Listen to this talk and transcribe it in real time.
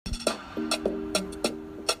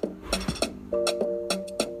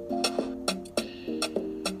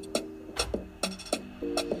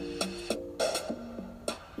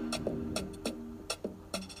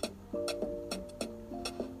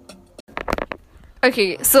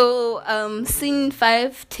Okay, so scene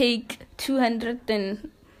 5, take 200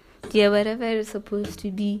 and whatever it's supposed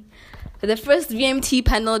to be. The first V.M.T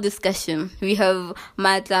panel discussion. We have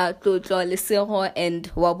Matla, Tlotlo, Lesero,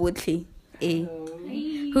 and Wabotle.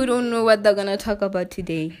 Who don't know what they're gonna talk about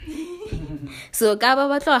today. So, Gaba,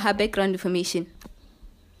 what's our background information?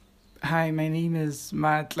 Hi, my name is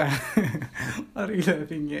Matla. What are you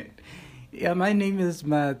laughing at? Yeah, my name is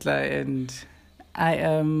Matla, and I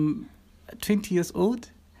am 20 years old.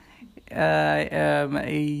 I am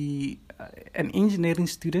an engineering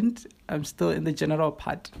student. I'm still in the general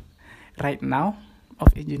part right now of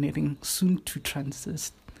engineering, soon to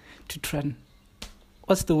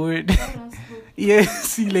what's the word?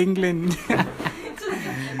 Yes, England.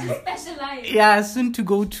 Yeah, soon to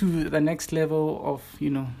go to the next level of,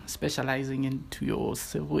 specializing into your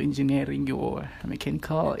civil engineering, your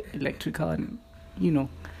mechanical, electrical, and, in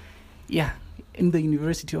the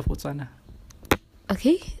University of Botswana.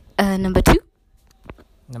 Okay, number 2?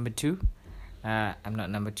 Number 2? I'm not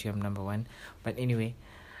number 2, I'm number 1. But anyway,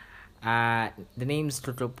 the name's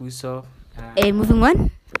Truthtellers. Moving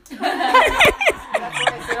on.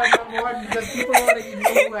 Number 1 because people already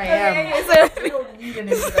know who I am. We don't need an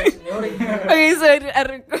introduction. They already know. Okay, so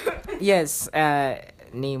Yes,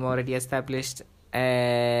 name already established,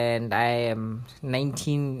 and I am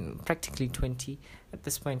 19, practically 20 at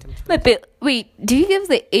this point. But wait, do you give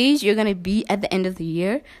the age you're gonna be at the end of the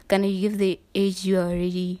year? Gonna you give the age you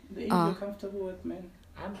already The age you're comfortable with, man.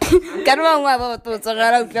 At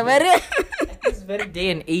this very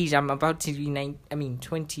day and age, I'm about to be 20, not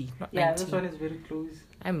 19. Yeah, this one is very close.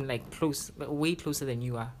 I'm like close, way closer than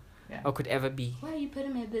you are, or could ever be. Why are you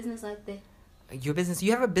putting my business out there? Your business?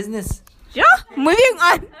 You have a business. Yeah. Moving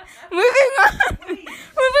on.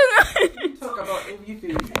 Talk about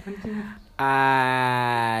everything.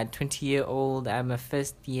 20-year-old. I'm a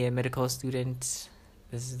first-year medical student.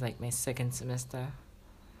 This is like my second semester.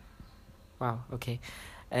 Wow. Okay.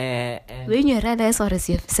 And When you realize what is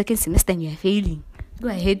your second semester and you're failing, go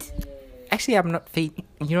ahead. actually, I'm not failing.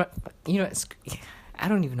 You know. I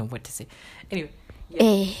don't even know what to say. Anyway.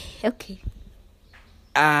 Okay.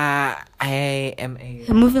 I am a.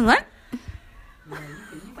 Moving on.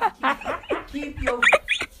 Keep your.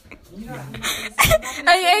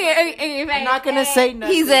 Okay. I'm not gonna say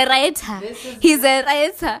nothing. He's a writer.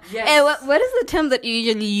 Yes. What is the term that you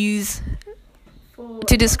usually use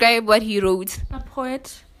to describe what he wrote? A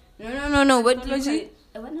poet. No. What Anthology?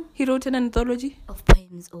 What now? He wrote an anthology. Of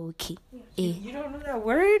poems. Okay. You don't know that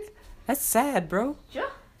word? That's sad, bro. Sure.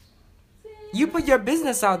 You put your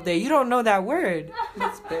business out there. You don't know that word.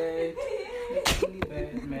 That's bad. That's really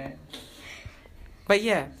bad, man. But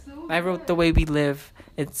yeah, I wrote The Way We Live.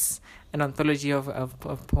 It's an anthology of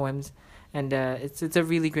poems, and it's a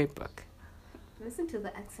really great book. Listen to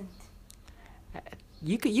the accent.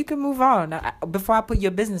 You can move on before I put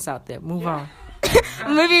your business out there. Move on.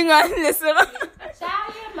 Moving on, listen.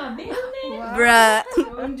 Bruh.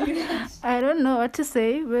 I don't know what to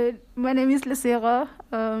say, but my name is Lesera.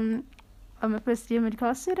 I'm a first year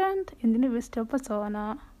medical student in the University of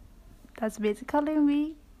Botswana. That's basically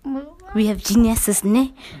me. We have geniuses,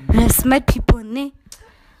 ne? We have smart people, ne?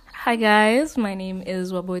 Hi guys, my name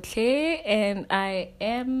is Wabotle and I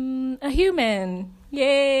am a human.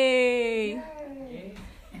 Yay!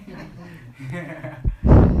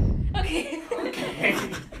 Okay.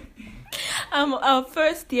 I'm a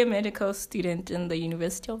first year medical student in the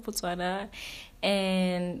University of Botswana,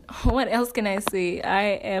 and what else can I say?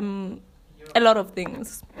 I am a lot of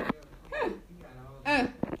things.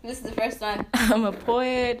 This is the first one. I'm a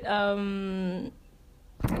poet, a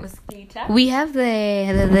skater. We have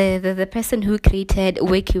the person who created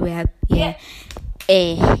WikiWeb. Yeah.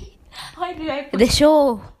 Why did I put The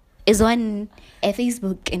show is on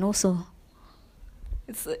Facebook and also.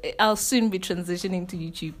 I'll soon be transitioning to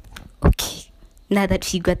YouTube. Okay. Now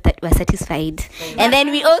that we got that, we're satisfied. And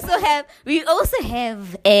then we also have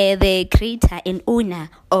the creator and owner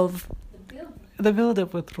of The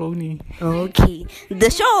build-up with Roni. Okay. The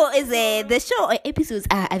show episodes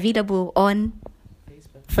are available on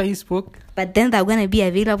Facebook. But then they're gonna be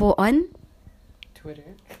available on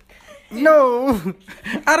Twitter. No,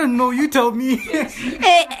 I don't know. You tell me.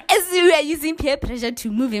 as we are using peer pressure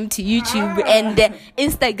to move him to YouTube and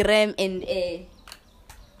Instagram and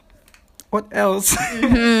What else?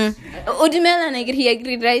 Udumela and he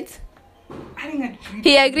agreed, right?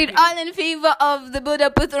 He agreed all in favor of the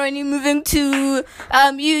build-up with Ronnie moving to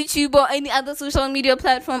YouTube or any other social media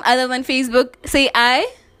platform other than Facebook. Say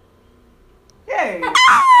aye. Yay!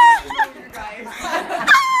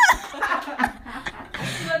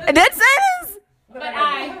 Dead silence.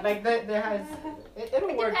 Like there has.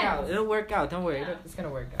 It'll work out. It'll work out. Don't worry. It's gonna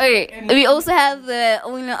work out. Okay, we also have the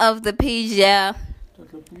owner of the page. Yeah.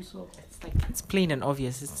 It's plain and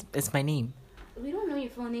obvious. It's my name. We don't know your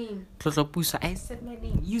full name. Tlotlopuso. I said my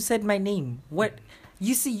name. You said my name. What?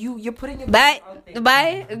 You see, you're putting your Bye. out there.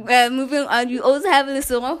 Bye. Moving on. We also have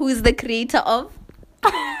Lesora, who is the creator of.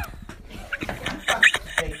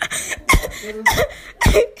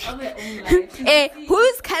 Who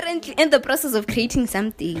is currently in the process of creating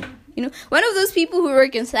something. You know, one of those people who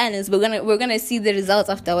work in silence. We're gonna see the results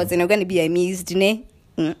afterwards, and we're gonna be amazed, ne?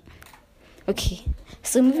 Okay.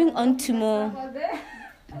 So moving on to more.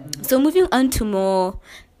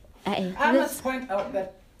 I must point out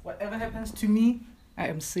that whatever happens to me, I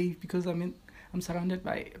am safe because I'm surrounded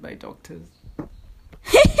by doctors.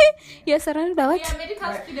 You're surrounded by what? We are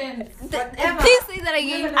medical students. Please say that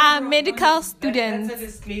again. Medical students. That's a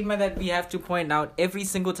disclaimer that we have to point out every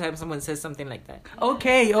single time someone says something like that.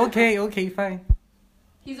 Okay, fine.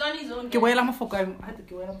 He's on his own.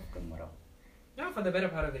 No, for the better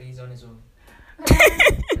part of it, he's on his own.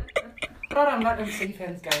 But I'm not in safe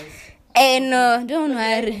hands, guys. No, don't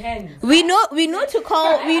worry. We know to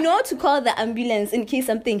call the ambulance in case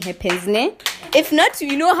something happens, ne? If not,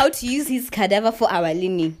 we know how to use his cadaver for our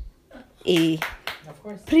learning. Of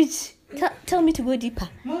course. Preach. Tell me to go deeper.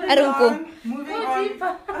 I don't go. Moving on.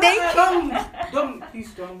 Deeper. Thank you.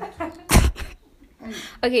 Please don't.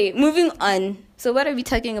 Okay, moving on. So what are we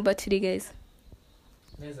talking about today, guys?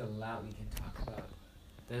 There's a lot we can talk about.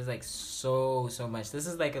 There's like so much. This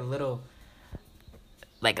is like a little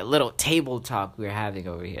table talk we're having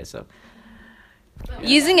over here. So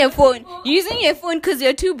using your phone because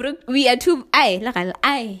you're too broke. We are too. We are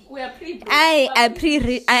pre-broke. I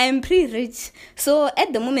am pre-rich. So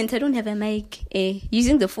at the moment I don't have a mic.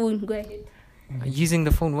 Using the phone. Go ahead. using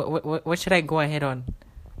the phone. What should I go ahead on?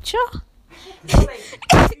 Sure. You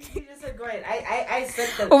just said go ahead. I set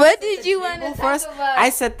the. What did you want to talk about? I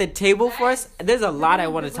set the table for us. There's a lot I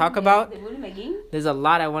want to talk about. There's a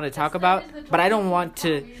lot I want to talk about, but I don't want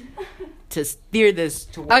to steer this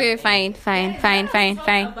towards. Okay, fine.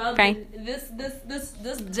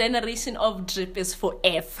 This generation of drip is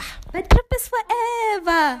forever. But drip is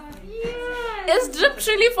forever. Yeah. Is drip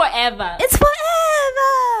truly forever? It's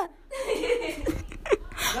forever.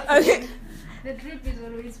 Okay. The drip is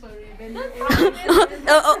always forever.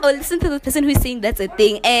 Listen to the person who's saying that's a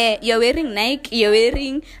thing. You're wearing Nike,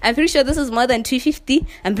 I'm pretty sure this is more than 250.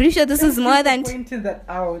 I'm pretty sure this is more than pointed that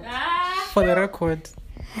out for the record.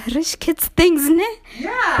 Rich kids things, ne?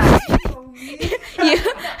 Yeah.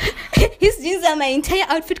 His jeans are my entire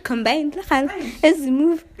outfit combined. Let's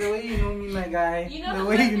move. The way you know me, my guy. The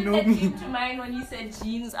way you know me. Came to mind when you said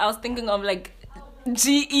jeans, I was thinking of like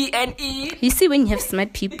GENE. You see, when you have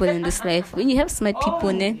smart people in this life, ne?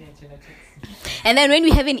 And then when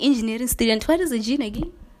we have an engineering student, what is a gene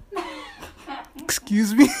again?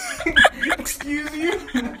 Excuse me. Excuse you.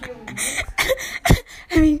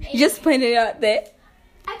 I mean, you just pointed it out there.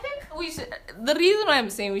 I think we should. The reason why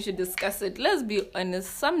I'm saying we should discuss it, let's be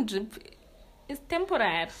honest, some drip is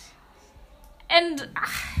temporary. And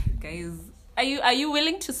guys, are you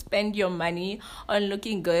willing to spend your money on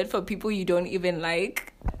looking good for people you don't even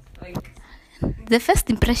like? Like, the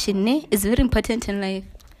first impression, ne, is very important in life.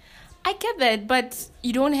 I get that, but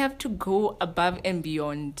you don't have to go above and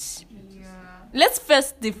beyond. Yeah. Let's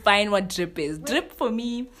first define what drip is. Drip for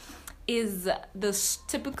me is the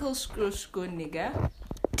typical scrushko nigga.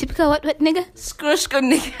 Typical what nigga? Scrushko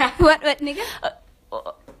nigga. What nigga?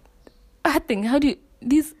 I think, how do you...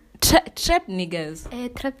 These trap niggas.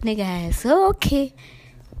 Trap niggas. Okay.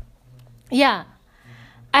 Yeah.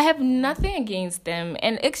 I have nothing against them.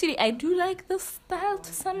 And actually, I do like the style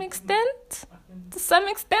to some extent.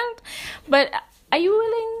 But are you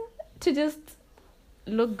willing to just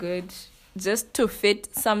look good just to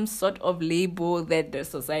fit some sort of label that the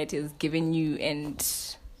society has given you? And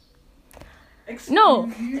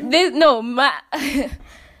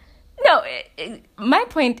my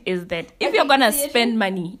point is that if you're gonna spend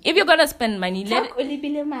money, let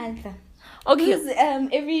it. Okay. Because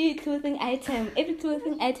every clothing item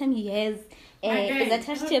he has is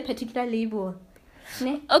attached to a particular label.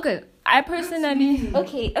 Ne? Okay, I personally.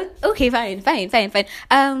 Okay, fine.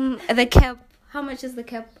 The cap. How much is the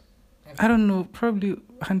cap? I don't know, probably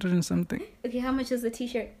 100 and something. Okay, how much is the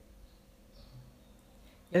t-shirt?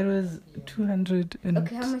 It was 200 and...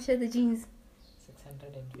 Okay, how much are the jeans?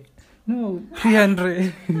 650. No,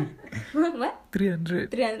 300. What?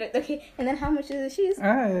 300. Okay, and then how much are the shoes?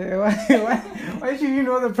 Why should you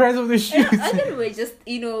know the price of the shoes? I thought we just,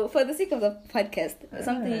 for the sake of the podcast,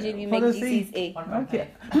 something usually make GCs A. Okay.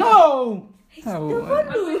 No! Oh.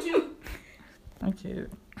 Okay.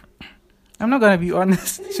 I'm not gonna be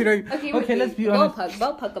honest. Should I? Okay, let's be honest.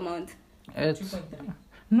 Ballpark amount. It's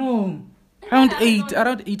no around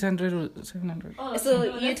 800 or 700. Oh, So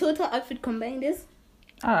no, your total outfit combined is?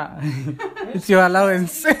 It's your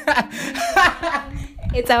allowance.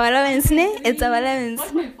 It's our allowance, ne? It's our allowance.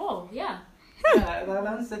 1.4, yeah. The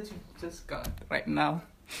allowance that you just got right now.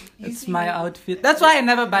 It's my outfit. That's why I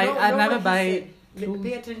never buy. I never buy.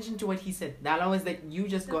 Pay attention to what he said. The allowance that you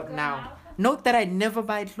just got now. Note that I never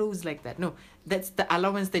buy clothes like that. No, that's the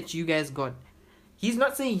allowance that you guys got. He's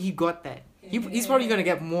not saying he got that. He's probably gonna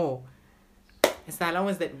get more. It's the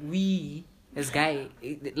allowance that we, as guy,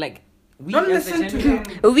 like we. Don't as listen the to gender-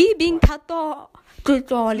 him. We being Tato,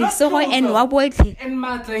 Truthtellers, Lesego, and Waboitle. And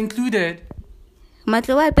Mata included.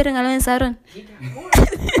 Matlo, why putting allowance Aaron? Okay,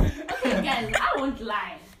 guys, I won't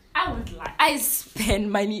lie. I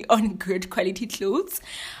spend money on good quality clothes,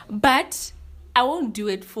 but I won't do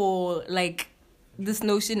it for like this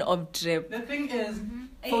notion of drip. The thing is,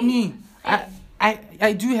 for me,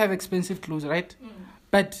 I do have expensive clothes, right?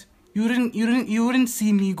 But you wouldn't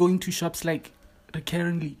see me going to shops like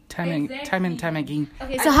recurrently, time and time again.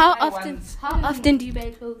 Okay, so I how buy often? once. How often do you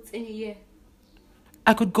buy clothes in a year?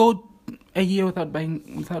 I could go a year without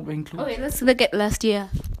buying clothes. Okay, let's look at last year.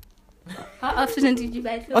 How often did you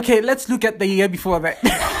buy clothes? Okay, let's look at the year before that.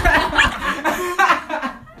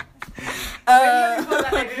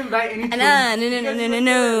 I didn't buy any clothes.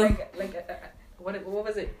 No. What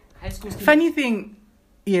was it? High school student. Funny thing,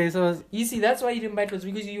 yes, I was. You see, that's why you didn't buy clothes,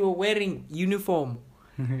 because you were wearing uniform.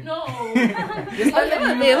 No. Okay.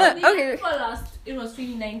 It was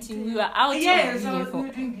 2019. We were out Yes, of I was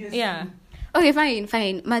uniform. doing yes. Yeah. Okay, fine.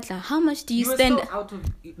 Matla, how much do you were spend? still out of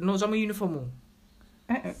no summer uniform.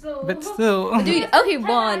 But still. Dude, okay,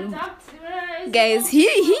 Bon. Guys, he.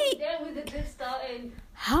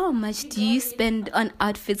 How much do you spend on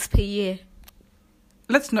outfits per year?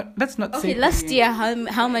 Let's not Okay, say. last year,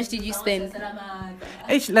 how much did you spend?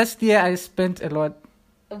 Last year I spent a lot.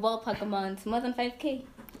 A ballpark amount, more than 5k.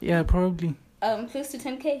 Yeah, probably. Close to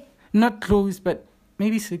 10k. Not close, but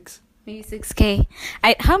maybe 6. Maybe 6k.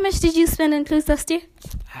 How much did you spend on clothes last year?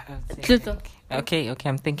 Okay,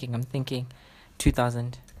 I'm thinking.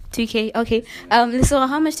 2,000. 2k. Okay. So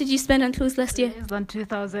how much did you spend on clothes last year? It's on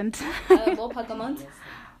 2000. Ballpark amount.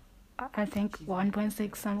 I think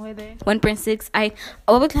 1.6 somewhere there.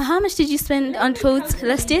 1.6. How much did you spend on clothes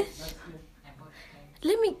last year?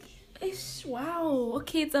 Let me. Wow.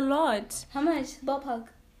 Okay, it's a lot. How much? Ballpark.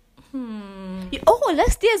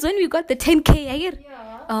 Last year is when we got the 10k. I get.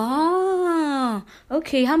 Yeah. Oh.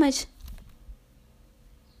 Okay. How much?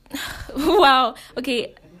 Wow.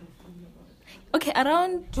 Okay.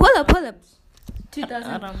 Around. Pull up.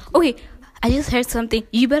 2000. Okay. I just heard something.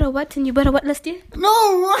 You better what last year?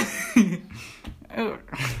 No.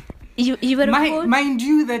 You better what? Mind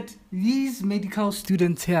you that these medical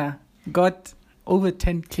students here got over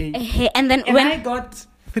 10k. And then And when I got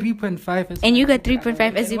 3.5 as and you got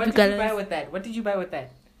 3.5 as And you what did you buy got. with that? What did you buy with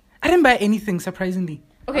that? I didn't buy anything, surprisingly.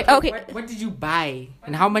 Okay. What did you buy?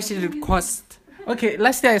 And how much did it cost? Okay,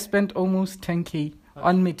 last year I spent almost 10k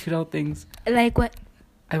on material things. Like what?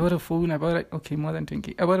 I bought a phone, more than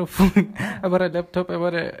 10k. I bought a phone, I bought a laptop, I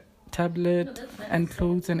bought a tablet, and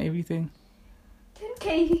clothes and everything.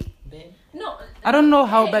 10k. No. I don't know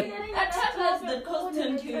how, but That tablet that cost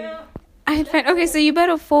 10k. I fine. Okay, so you bought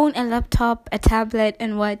a phone, a laptop, a tablet,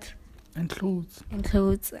 and what? and clothes. And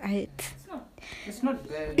clothes. It's not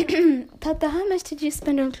bad. Tata, how much did you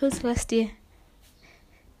spend on clothes last year?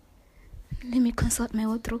 Let me consult my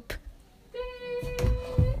wardrobe.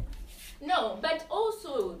 No, but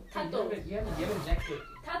also Tato, You have a jacket.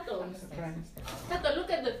 Tato, look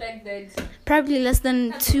at the fact that Probably less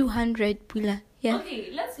than 200 pula. Yeah. okay,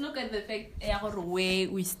 let's look at the fact where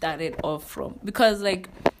we started off from, because like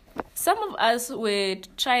some of us were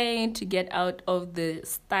trying to get out of the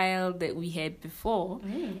style that we had before.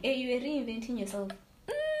 Hey, you were reinventing yourself.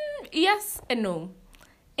 Yes and no,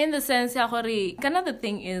 in the sense another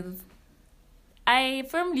thing is I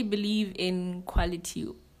firmly believe in quality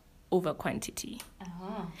over quantity.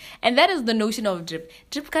 And that is the notion of drip.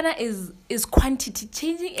 Drip kana is quantity,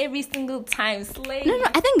 changing every single time. Slay. No,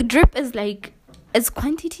 I think drip is like, it's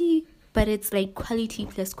quantity, but it's like quality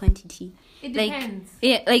plus quantity. It Like, depends.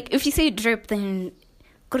 yeah, like if you say drip, then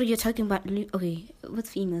you're talking about, okay,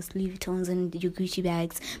 what's famous? Louis Vuittons and your Gucci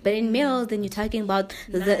bags. But in males, then you're talking about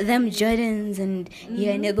them Jordans and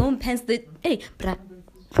yeah, and those pants that, hey, bruh,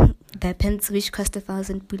 that pants which cost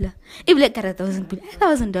 1,000 pula. If like got 1,000 pula,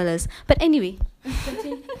 $1,000. But anyway.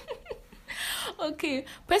 Okay,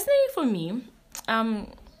 personally for me,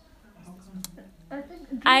 I think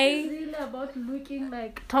it's I- really about looking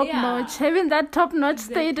like top Yeah. notch, having that top notch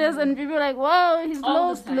status, and people are like, wow, he's All the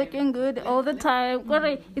lost time. looking good all the time.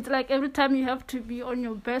 Correct. It's like every time you have to be on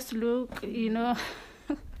your best look, you know.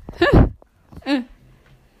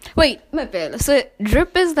 Wait, my bad. So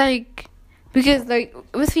drip is like, because like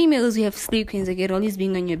with females we have slave queens like you're always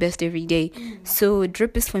being on your best every day. So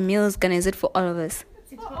drip is for males, Ghana, is it for all of us?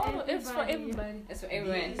 It's It's for everybody. It's for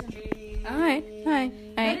everyone. Alright.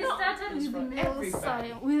 But it started with the males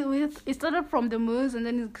side. With it started from the males and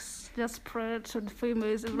then it's just spread to the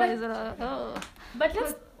females. Everybody's like, oh. But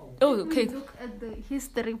let's. Okay. Look at the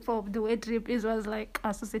history of the way drip is was like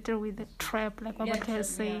associated with the trap, like what has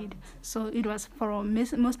said. So it was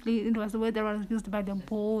mostly it was the way that was used by the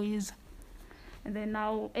boys. And then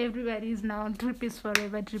now everybody is now drip is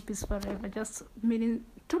forever, just meaning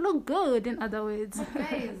to look good, in other words.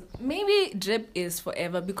 Guys, maybe drip is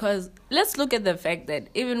forever because let's look at the fact that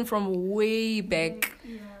even from way back,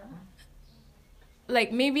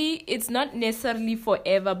 like maybe it's not necessarily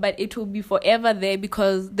forever, but it will be forever there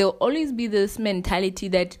because there'll always be this mentality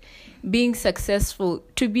that being successful,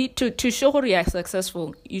 to show you are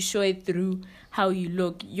successful, you show it through how you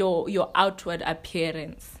look, your outward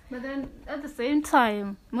appearance. But then at the same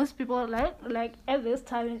time, most people like at this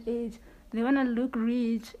time and age, they wanna look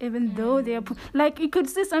rich, even though they are like you could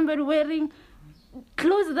see somebody wearing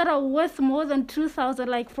clothes that are worth more than 2,000,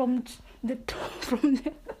 like from the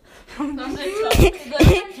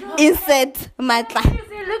Insert matla. You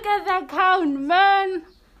see, look at the account, man.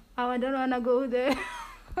 Oh, I don't wanna go there.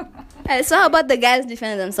 So how about the guys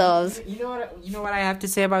defend themselves? You know what I have to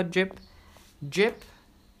say about drip? Drip.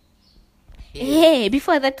 Hey,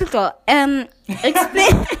 before that, Tuto,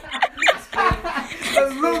 explain.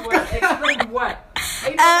 Explain what?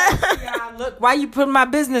 Look, why you putting my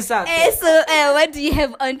business out there? So, what do you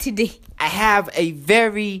have on today? I have a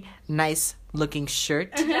very nice looking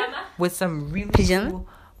shirt with some really Pajama? cool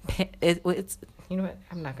it's you know what?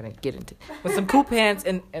 I'm not gonna get into it. With some cool pants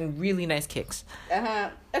and really nice kicks.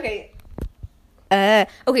 Okay.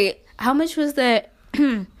 Okay. How much was the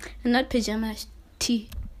not pajama tee?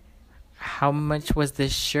 How much was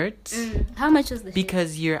this shirt? How much was the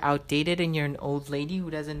Because you're outdated and you're an old lady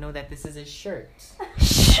who doesn't know that this is a shirt.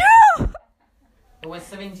 Sure. It was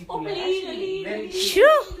 70.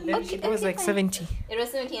 Sure. It was like 70. It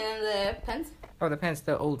was 17 and the pants. Oh, the pants,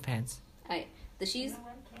 the old pants. Alright. The shoes.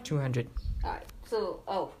 200. Alright.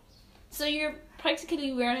 So you're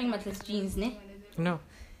practically wearing Matla's jeans, ne? No.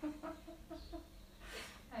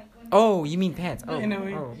 Oh, you mean pants? Oh, In a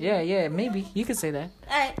way. Yeah, maybe you could say that.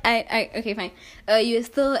 Okay, fine. You're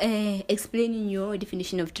still explaining your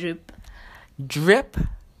definition of drip. Drip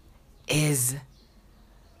is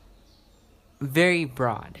very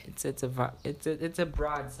broad. It's a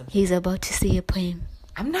broad subject. He's about to say a poem.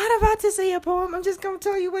 I'm not about to say a poem. I'm just gonna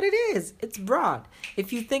tell you what it is. It's broad.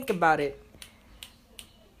 If you think about it,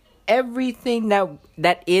 everything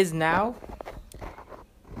that is now,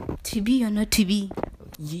 To be or not to be.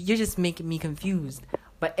 you're just making me confused.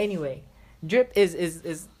 But anyway, drip is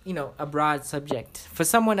a broad subject. For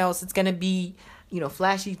someone else, it's gonna be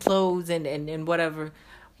flashy clothes and whatever.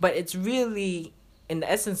 But it's really, in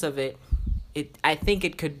the essence of it, I think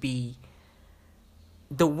it could be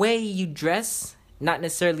the way you dress, not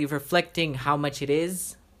necessarily reflecting how much it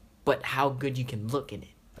is, but how good you can look in it.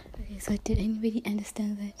 Okay, so did anybody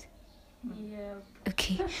understand that? Yeah.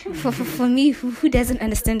 Okay. For me, who doesn't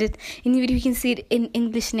understand it? Anybody who can say it in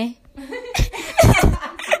English, ne?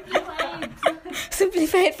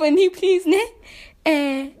 Simplify it for me, please,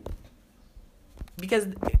 ne? Because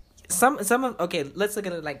some of okay, let's look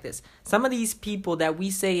at it like this. Some of these people that we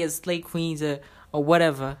say as slave queens or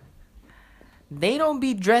whatever, they don't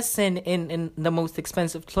be dressing in the most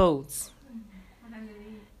expensive clothes.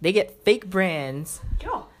 They get fake brands,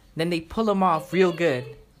 then they pull them off real good.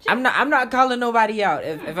 I'm not calling nobody out.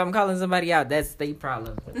 If I'm calling somebody out, that's their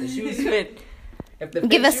problem. If the shoes fit,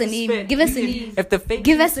 Give us a name. Give us a name. If the fake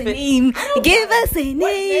Give shoes us a fit, name. Give us a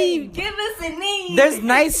name? Give us a name. There's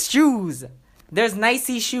nice shoes. There's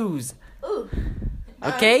nicey shoes. Ooh.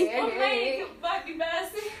 Okay? Okay.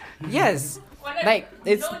 Yes. Like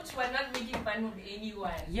it's We're not making fun of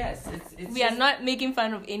anyone. yes. It's We are not making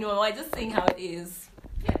fun of anyone. We're just saying how it is.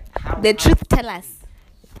 The Truthtellers.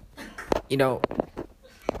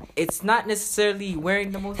 It's not necessarily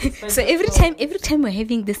wearing the most expensive. So every clothes. time we're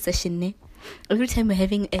having this session, ne? Every time we're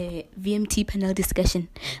having a V.M.T panel discussion,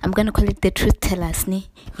 I'm gonna call it the Truthtellers, ne?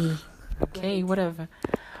 Eh. Okay, whatever.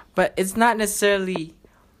 But it's not necessarily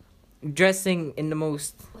dressing in the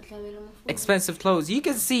most expensive clothes. You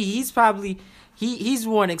can see he's probably he's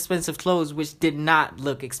worn expensive clothes which did not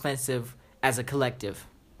look expensive as a collective.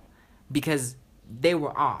 Because they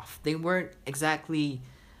were off. They weren't exactly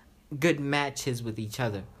good matches with each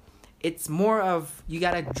other. It's more of you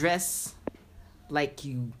gotta dress like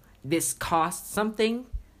this costs something,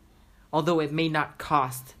 although it may not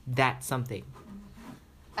cost that something.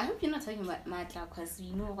 I hope you're not talking about Matla, because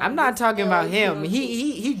you know. I'm not talking about him.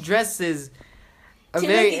 He dresses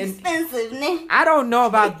expensive, ne? I don't know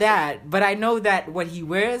about that, but I know that what he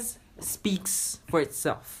wears speaks for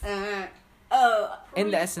itself. In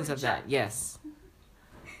the essence of that, yes.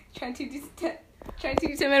 Trying to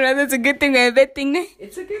determine whether it's a good thing or a bad thing, ne?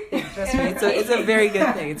 It's a good thing. Trust me, it's a very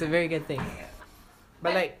good thing. It's a very good thing.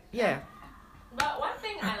 But like, yeah. But one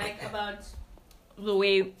thing I like about the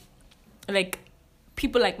way, like,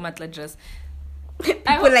 people like Matla dress.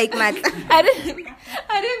 People like Matla. I didn't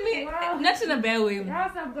mean not in a bad way.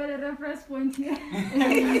 Yes, I've got a reference point here.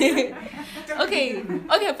 Okay,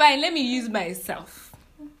 fine. Let me use myself.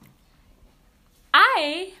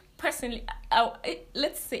 I personally,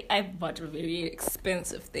 let's say I bought very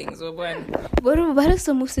expensive things. Or one. What is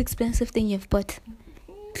the most expensive thing you've bought?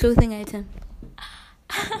 Clothing item.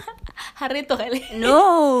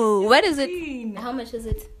 No. What is it? How much is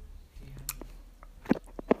it?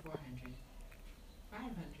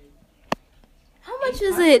 500. How much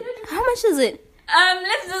is it? How much is it?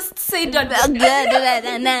 Let's just say that.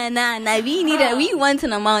 Nah. We want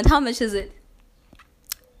an amount. How much is it?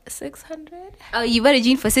 600. Oh, you bought a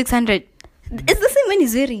jean for 600. It's the same one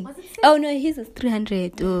he's wearing. Oh no, his is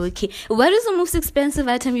 300. Oh, okay. What is the most expensive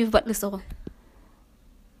item you've bought, Lisoro?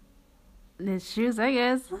 The shoes, I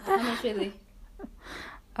guess. How much were they?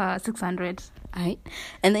 600. Alright.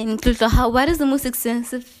 And then what is the most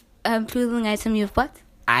expensive clothing item you've bought?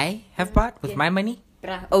 I have bought with my money.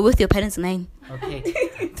 Or with your parents' nine? Okay,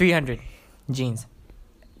 300 jeans.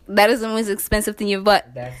 That is the most expensive thing you've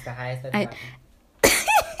bought. That's the highest I've bought.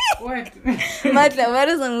 What? Matla, what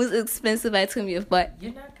is the most expensive item you've bought?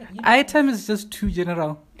 Item is just too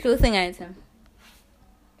general. Clothing item.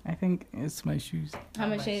 I think it's my shoes. How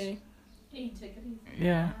much are they?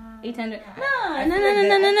 Yeah. 800. No.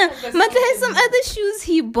 Matla has some other shoes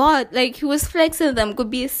he bought. Like, he was flexing them.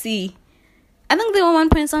 Could be a C. I think they were 1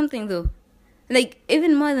 point something though. Like,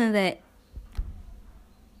 even more than that.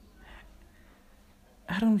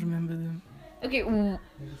 I don't remember them. Okay. Wow.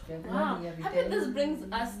 I think this brings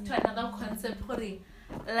us to another concept, Hori.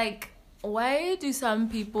 Like, why do some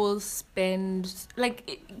people spend?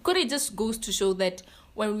 Like, it just goes to show that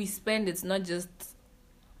when we spend, it's not just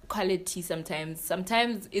quality.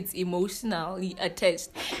 Sometimes it's emotionally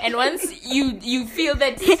attached. And once you feel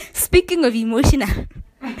that. Speaking of emotional.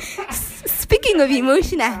 Have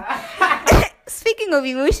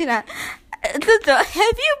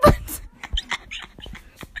you bought?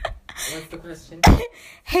 What's the question?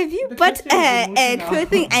 Have you bought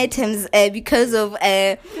clothing items because of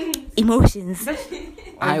emotions?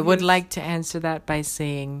 I would like to answer that by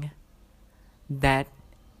saying that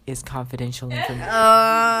is confidential information.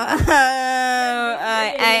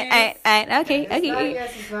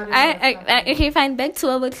 Okay, fine. Back to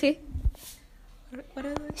our okay.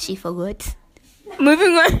 She forgot.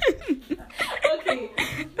 Moving on. Okay.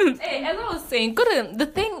 Hey, as I was saying,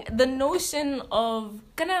 the notion of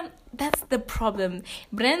that's the problem.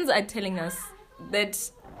 Brands are telling us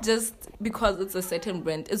that just because it's a certain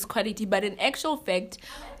brand, it's quality, but in actual fact,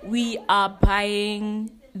 we are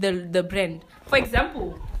buying the brand. For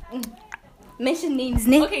example, mention names.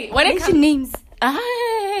 Okay, mention names.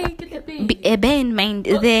 Bear in mind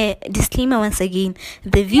the disclaimer once again.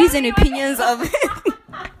 The views and opinions of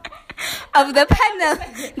the panel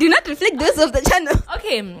do not reflect those of the channel.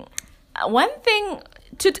 Okay, one thing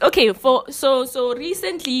so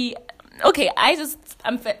recently,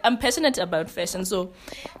 I'm passionate about fashion. So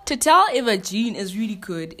to tell if a jean is really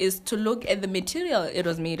good is to look at the material it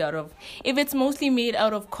was made out of. If it's mostly made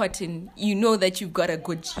out of cotton, you know that you've got a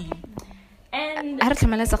good jean. And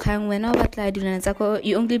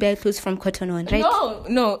you only buy clothes from Cotton On, right?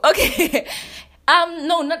 No. Okay.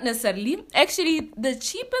 No, not necessarily. Actually, the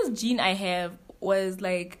cheapest jean I have was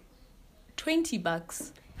like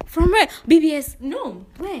 $20. From where? BBS? No.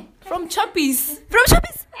 Where? From Choppies.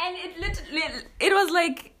 And it was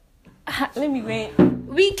like, let me wait.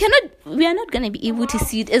 We are not gonna be able to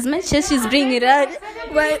see it as much as she's bringing it out.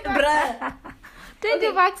 But, bruh.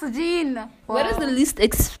 $20 jean. Wow. What is the least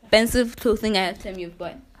expensive clothing item you've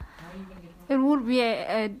bought? It would be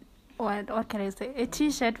what can I say? A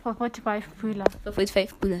t-shirt for 45 pula. For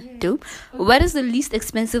 45 pula. Dope. What is the least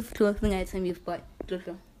expensive clothing item you've bought?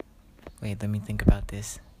 Wait, let me think about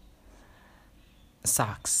this.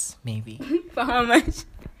 Socks, maybe. For how much?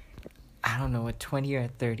 I don't know, 20 or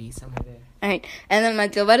 30, somewhere there. Alright. And then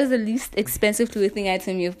Michael, what is the least expensive clothing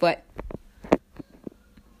item you've bought?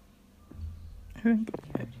 I think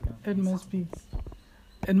it must be.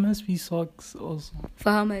 It must be socks also.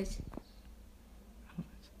 For how much?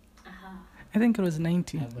 I think it was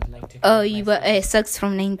 90. I would like to. Oh, you bought socks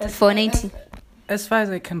from 90 for 90. As far as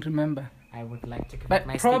I can remember. I would like to. But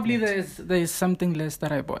my probably statement. there is something less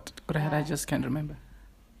that I bought. But I just can't remember.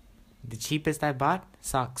 The cheapest I bought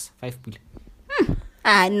socks 5 pula.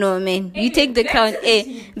 Ah, no, man. You take the crown.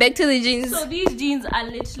 Back to the jeans. So these jeans are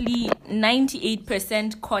literally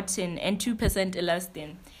 98% cotton and 2%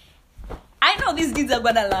 elastane. I know these jeans are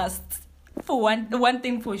gonna last. For one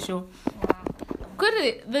thing for sure.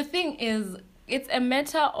 Good. The thing is, it's a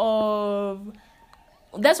matter of.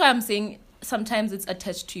 That's why I'm saying sometimes it's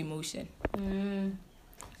attached to emotion.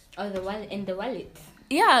 Oh, the wallet and the wallet.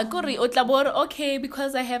 Yeah, Kuri Otlabor, okay,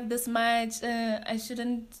 because I have this much, I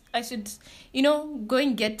should, go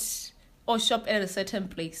and get or shop at a certain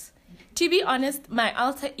place. To be honest, my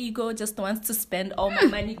alter ego just wants to spend all my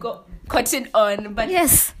money cotton on. But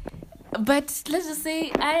Yes. But let's just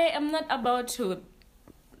say I am not about to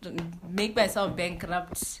make myself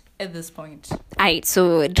bankrupt at this point. Alright,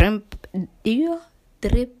 so drip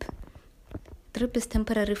is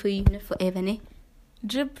temporary for you, not forever, ne?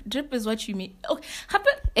 Drip is what you mean. Okay,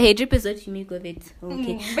 Hey, drip is what you make of it.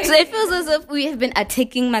 Okay. So it feels as if we have been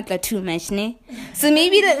attacking Matla too much, ne? So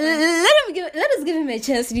maybe let us give him a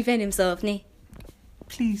chance to defend himself, ne?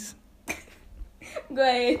 Please. Go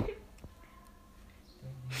ahead.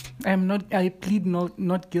 I plead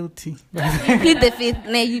not guilty. You plead the fifth.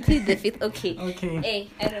 Ne, you plead the fifth. Okay. Okay.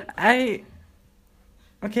 Hey,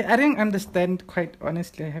 I didn't understand, quite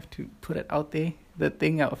honestly. I have to put it out there, the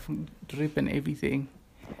thing of drip and everything.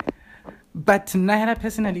 But Naira,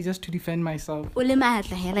 personally, just to defend myself,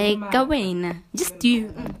 just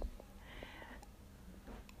you.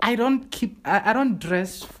 I don't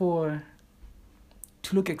dress to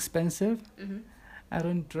look expensive. Mm-hmm. I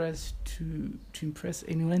don't dress to impress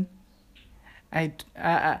anyone. I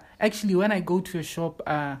actually, when I go to a shop,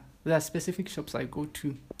 there are specific shops I go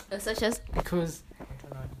to. Such as? Because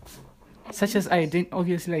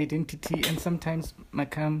obviously identity, and sometimes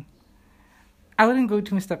Macam. I wouldn't go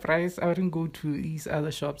to Mr. Price. I wouldn't go to these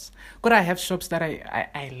other shops. But I have shops that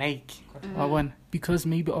I like. One, because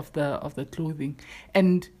maybe of the clothing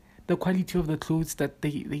and the quality of the clothes that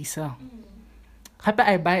they sell. Happy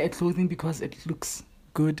I buy a clothing because it looks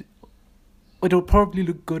good. It will probably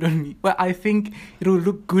look good on me. But I think it will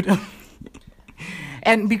look good on me.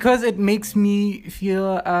 And because it makes me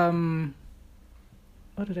feel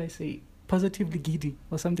what did I say? Positively giddy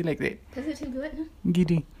or something like that. Positively what?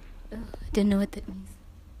 Giddy. I don't know what that means.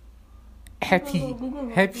 Happy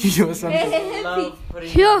or something.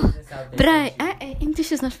 Yo, but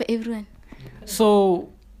English is not for everyone.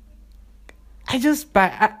 So I just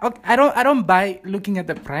buy. I don't buy looking at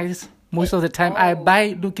the price most of the time. I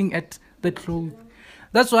buy looking at the clothes.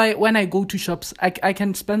 That's why when I go to shops, I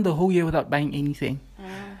can spend the whole year without buying anything.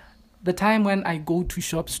 The time when I go to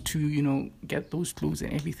shops to get those clothes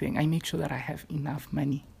and everything, I make sure that I have enough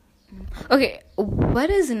money. Okay, what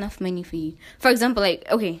is enough money for you? For example,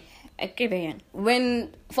 when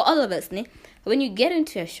for all of us, ne, when you get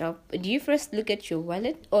into a shop, do you first look at your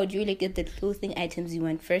wallet, or do you look at the clothing items you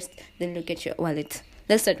want first, then look at your wallet?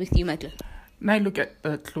 Let's start with you, Michael. I look at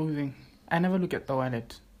the clothing. I never look at the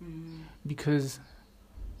wallet because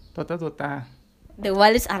the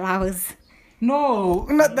wallet allows. No,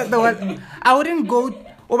 not that the wallet. I wouldn't go.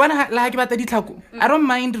 I don't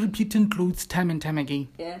mind repeating clothes time and time again.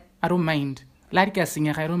 Yeah. I don't mind. I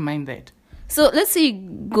don't mind that. So let's say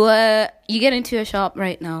you get into a shop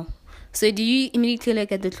right now. So do you immediately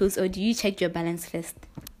look at the clothes, or do you check your balance first?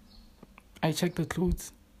 I check the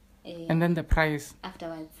clothes and then the price.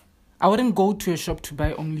 Afterwards. I wouldn't go to a shop to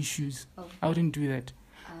buy only shoes. Oh. I wouldn't do that.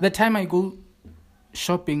 The time I go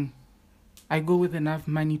shopping, I go with enough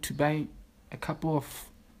money to buy a couple of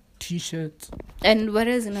T-shirts. And what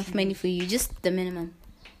is enough money for you? Just the minimum.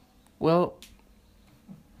 Well,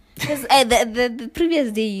 because the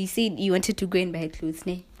previous day you said you wanted to go and buy clothes,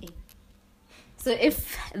 ne? So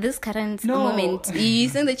if this current moment you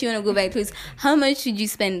think that you want to go buy clothes, how much should you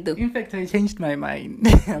spend though? In fact, I changed my mind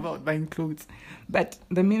about buying clothes. But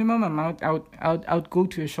the minimum amount I would go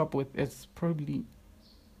to a shop with is probably...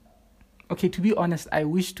 Okay, to be honest, I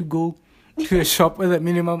wish to go to a shop with a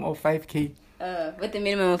minimum of 5K. With a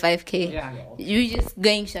minimum of 5K? Yeah. You just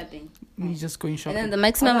going shopping? Me just going shopping. And then the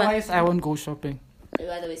maximum... Otherwise, I won't go shopping.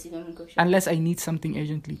 Otherwise, you don't go shopping? Unless I need something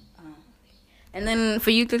urgently. And then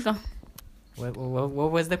for you, Klika?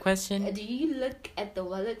 What was the question? Do you look at the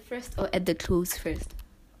wallet first or at the clothes first?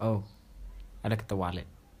 Oh, I look at the wallet.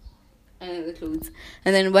 And the clothes.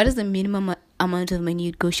 And then what is the minimum amount of money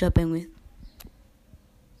you'd go shopping with?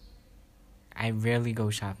 I rarely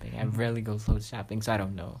go shopping. I rarely go clothes shopping, so I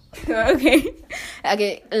don't know. Okay.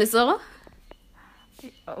 Okay, Lesoro?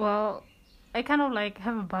 Well, I kind of like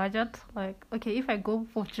have a budget. Like, okay, if I go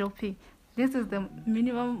for shopping, this is the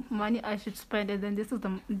minimum money I should spend, and then this is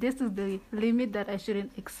the limit that I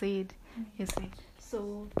shouldn't exceed. You see.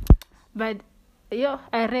 So, but yeah,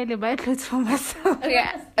 I rarely buy clothes for myself.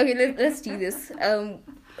 Okay, let's do this.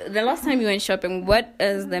 The last time you went shopping, what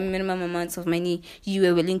is the minimum amounts of money you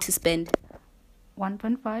were willing to spend?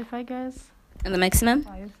 1.5, I guess. And the maximum?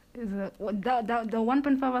 5 is the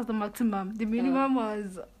 1.5 was the maximum. The minimum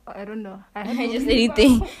was, I don't know. I had Just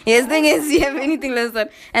anything. Yes, thing is, you have anything less than,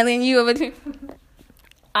 and then you over to.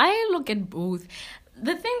 I look at both.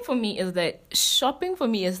 The thing for me is that shopping for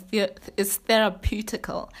me is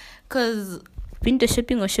therapeutical, because Window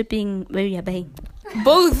shopping or shopping where you're buying?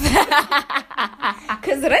 both.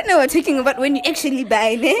 Because right now we're talking about when you actually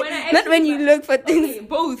buy, not when you look for things. Okay,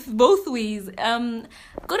 both ways.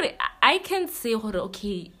 I can say,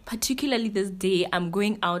 okay, particularly this day, I'm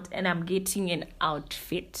going out and I'm getting an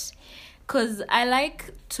outfit, because I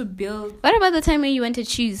like to build What about the time when you wanted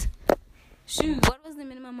shoes? shoes. What was the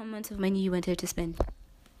minimum amount of money you wanted to spend?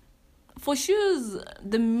 For shoes,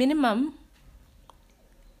 the minimum.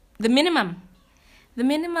 I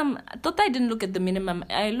thought I didn't look at the minimum.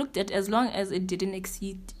 I looked at as long as it didn't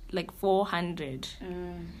exceed like 400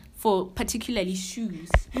 for particularly shoes.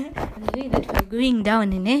 The way that we're going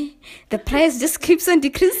down, the price just keeps on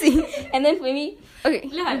decreasing. And then for me, okay.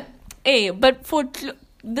 Yeah. But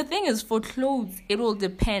the thing is, for clothes, it will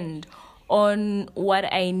depend on what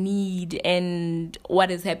I need and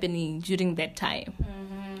what is happening during that time.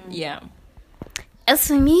 Yeah. As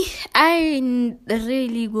for me, I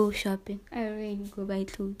rarely go shopping. I rarely go buy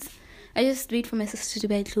clothes. I just wait for my sister to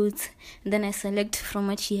buy clothes, and then I select from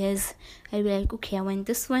what she has. I'll be like, okay, I want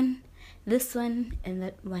this one, and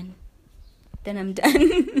that one. Then I'm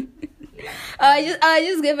done. I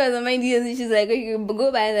just give her the ideas, and she's like, okay,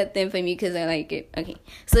 go buy that thing for me because I like it. Okay,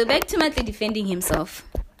 so back to Matli defending himself.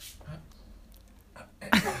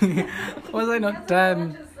 Was I not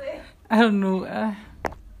done? I don't know.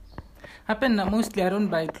 Mostly I don't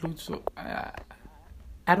buy clothes, so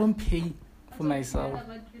I don't pay for myself.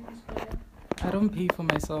 I don't pay for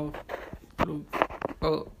myself clothes.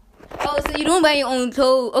 Oh, so you don't buy your own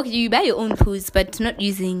clothes? Okay, you buy your own clothes, but not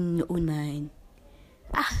using your own mind.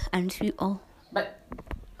 Aren't we all? but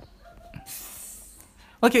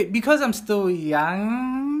okay, because I'm still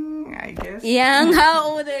young, I guess. Young,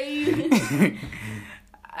 how old are you?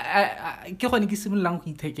 Like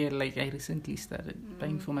I recently started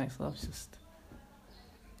buying for myself,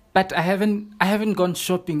 but I haven't gone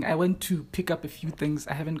shopping. I went to pick up a few things.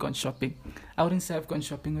 I haven't gone shopping. I wouldn't say I've gone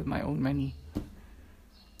shopping with my own money.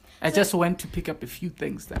 I just went to pick up a few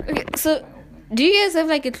things that. Okay, so do you guys have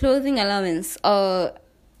like a clothing allowance or?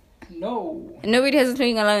 No. Nobody has a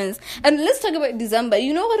clothing allowance. And let's talk about December.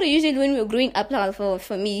 You know what usually when we were growing up, for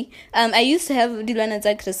me, I used to have Dilana's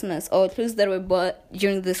Christmas or clothes that were bought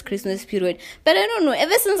during this Christmas period. But I don't know,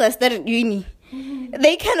 ever since I started uni,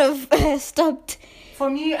 they kind of stopped. For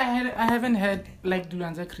me, I haven't had like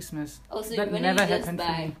Dilana's Christmas. Oh, so that when never you just happened for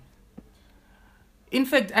buy? me. In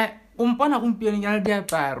fact,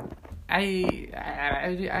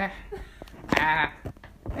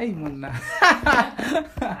 Hey, Mona.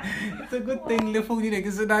 It's a good thing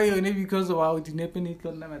because wow, it didn't happen.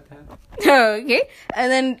 Oh, okay.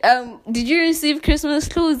 And then, did you receive Christmas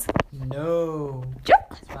clothes? No.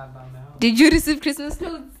 Did you receive Christmas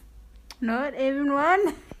clothes? Not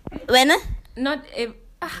everyone. When? Not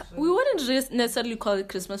we wouldn't just necessarily call it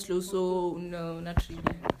Christmas clothes, so no, not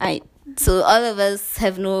really. So all of us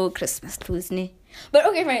have no Christmas clothes, ne? But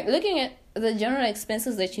okay, fine. Looking at the general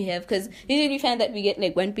expenses that you have, because usually we find that we get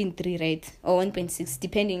like 1.3, right? Or 1.6,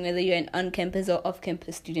 depending whether you're an on-campus or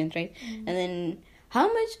off-campus student, right? And then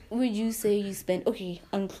how much would you say you spend,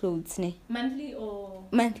 on clothes, ne? Monthly or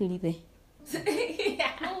Monthly, there.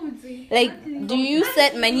 yeah. Like, do you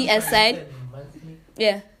set money aside?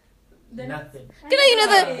 Yeah. Nothing. The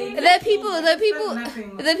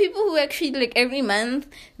people who actually like every month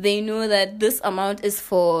they know that this amount is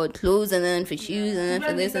for clothes and then for shoes and then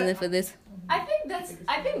for this and then for this. I think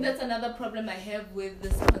that's another problem I have with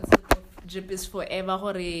this concept of drip is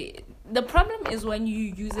forever. The problem is when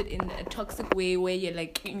you use it in a toxic way where you're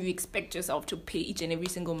like you expect yourself to pay each and every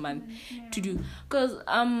single month to do. Because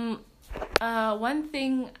one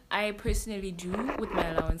thing I personally do with my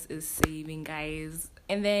allowance is saving, guys.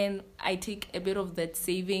 And then I take a bit of that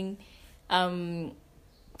saving to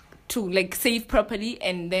like save properly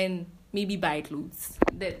and then maybe buy clothes.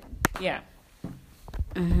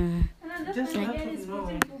 And just again, it's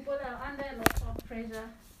putting people under a lot of pressure.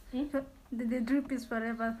 The drip is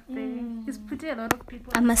forever thing. It's pretty a lot of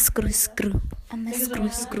people. I'm a screw. I'm a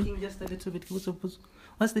screw. Just a little bit.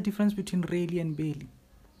 What's the difference between really and Bailey?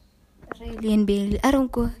 Really and Bailey. I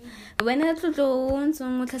don't go. When I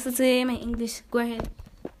say my English, go ahead.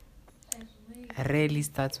 Really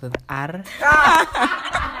starts with R.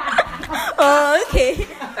 Oh, okay.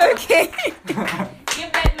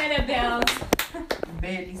 Give that man a bell.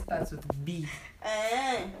 Barely starts with B.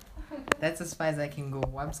 That's as far as I can go.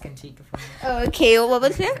 Wabs can take it from there. Okay, what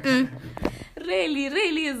was it?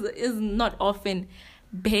 Really is not often.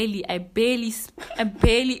 Barely. I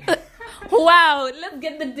barely. Wow, let's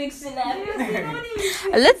get the dictionary.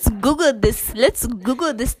 Let's Google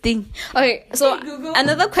this thing. Okay, so Google.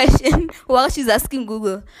 another question while she's asking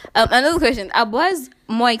Google. Another question. Are boys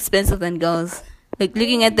more expensive than girls? Like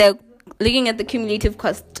looking at the cumulative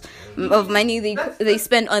cost of money they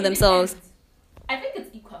spend on themselves. I think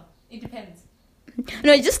it's equal. It depends.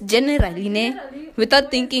 No, just generally, ne?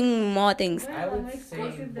 Without thinking more things. I would say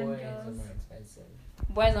boys are more expensive.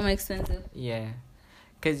 Boys are more expensive. Yeah.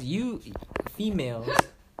 Because you, females,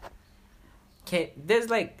 there's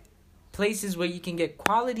like places where you can get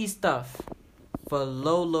quality stuff for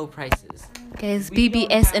low prices. Guys, We don't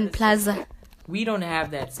BBS have and the Plaza. We don't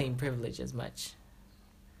have that same privilege as much.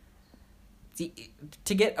 See,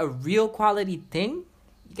 to get a real quality thing,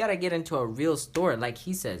 you gotta get into a real store, like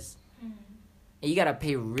he says. And you gotta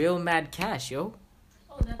pay real mad cash, yo.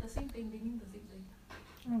 Oh, that's the same thing. They mean the same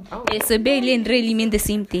thing. Oh. Yeah, so Bailey and really mean the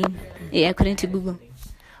same thing. Yeah, according to Google.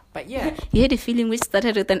 But yeah. You had a feeling which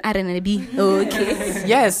started with an R and a B. Okay.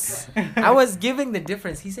 Yes. I was giving the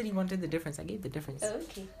difference. He said he wanted the difference. I gave the difference.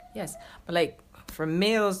 Okay. Yes. But like, for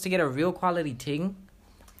males to get a real quality thing,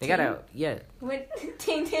 they gotta, yeah.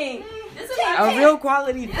 Ting. This is A real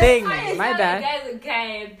quality thing. My bad. Guys, a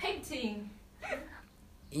guy painting.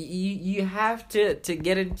 You have to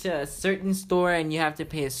get into a certain store and you have to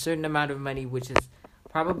pay a certain amount of money, which is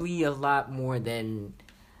probably a lot more than,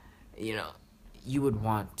 you would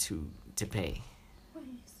want to pay.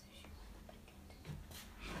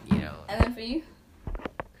 And then for you?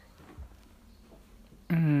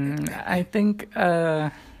 I think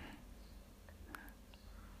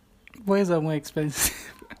boys are more expensive.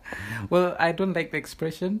 Well, I don't like the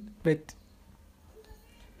expression, but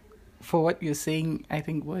for what you're saying, I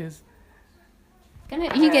think boys.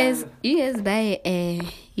 You guys buy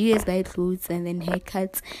clothes and then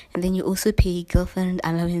haircuts, and then you also pay girlfriend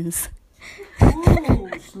allowance. Ooh,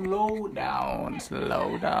 slow down.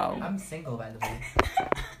 I'm single, by the way.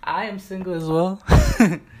 I am single as well.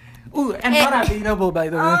 Ooh, and not available, by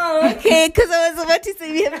the way. Oh, okay, because I was about to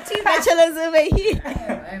say we have 2 bachelors over here.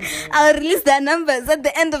 I'll release their numbers at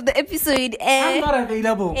the end of the episode. I'm not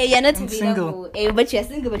available. You're not I'm available. single. But you're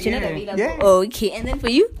single, but you're not Yeah, available. yeah. Okay, and then for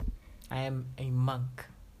you? I am a monk.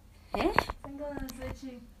 Eh? Single and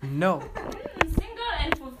searching. No. Single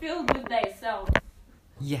and fulfilled with thyself.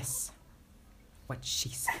 Yes. What she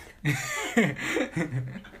said.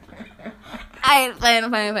 Fine.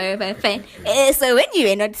 So when you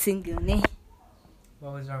were not single, ne?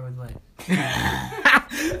 What was wrong with what?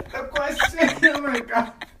 The question. Oh my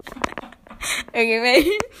god. Okay, man.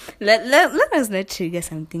 Let us not trigger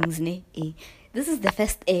some things, ne? This is the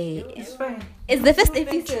first. It's fine. It's the first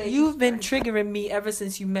episode. You've been triggering me ever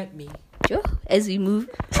since you met me. Sure. As we move.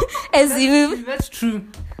 As That's true.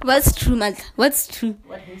 What's true, man? What's true?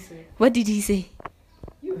 What he said? What did he say?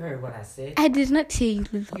 You heard what I said. I did not hear you,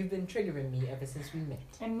 Lulu. You've been triggering me ever since we met.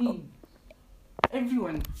 And me.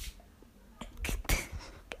 Everyone.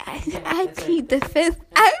 I plead the fifth.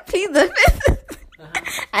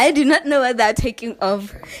 I do not know what they're taking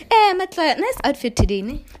off. Matla, nice outfit today,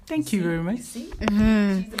 ne? Thank you very much. See?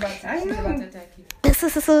 Mm-hmm. She's about to attack you. So,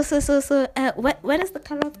 what is the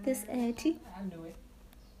color of this tea? I knew it.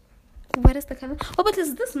 What is the color? Oh, but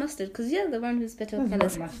is this mustard? Because you're the one who's better with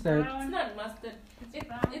colors. Mustard. It's not mustard.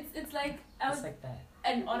 It's like It's like that.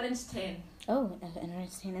 an orange tan. Oh, an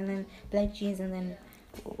orange tan, and then black jeans, and then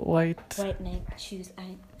White. white Nike shoes.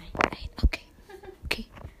 Okay.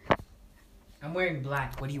 I'm wearing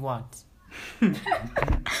black. What do you want?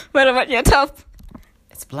 What about your top?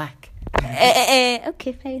 It's black.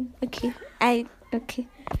 Okay, fine. Okay.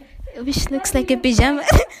 Which looks like a pajama.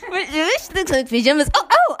 Which looks like pajamas.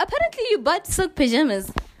 Oh, apparently you bought silk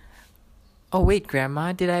pajamas. Oh, wait,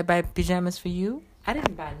 Grandma. Did I buy pajamas for you? I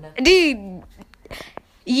didn't buy nothing. Dude,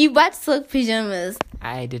 you bought silk pajamas.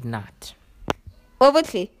 I did not.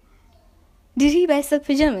 Obviously. Did he buy silk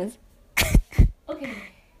pajamas? Okay.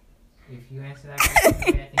 If you answer that question, I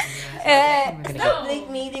think you're gonna answer Stop like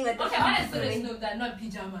meeting with the Okay, I understood it's no, that not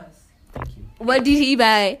pajamas. Thank you. What did he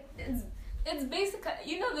buy? It's It's basically,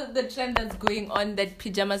 you know, the trend that's going on that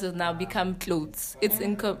pajamas has now become clothes. It's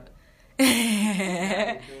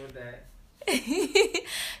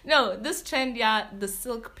No, this trend, the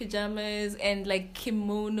silk pajamas and like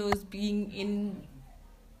kimonos being in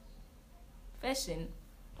fashion.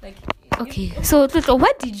 Like, Okay, so Tluto,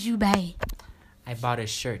 what did you buy? I bought a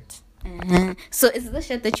shirt. So it's the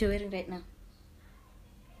shirt that you're wearing right now.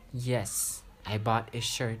 Yes, I bought a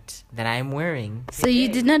shirt that I'm wearing. So you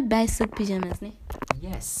did not buy silk pajamas, ne?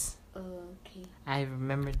 Yes. Okay. I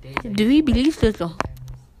remember days. Do we believe Tluto?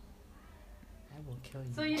 I will kill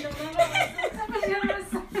you. So you don't remember my pajamas?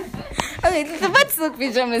 Okay, Tluto, what silk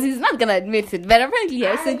pajamas? He's not gonna admit it, but apparently he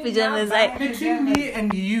has silk pajamas. Between me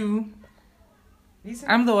and you,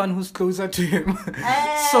 I'm the one who's closer to him.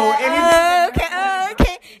 So anything.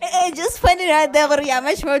 Okay. Just point it out there, but you're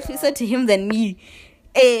much more closer to him than me.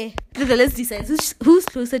 Tluto, let's decide who's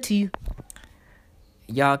closer to you.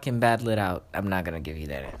 Y'all can battle it out. I'm not gonna give you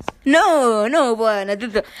that answer. No, boy, no,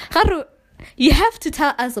 Tluto. Haru, you have to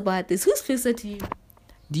tell us about this. Who's closer to you?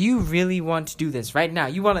 Do you really want to do this right now?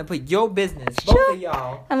 You want to put your business, Sure. both of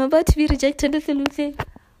y'all. I'm about to be rejected, Tluto.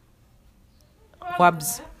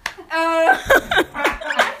 Wabs.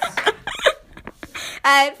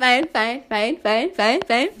 Alright, fine.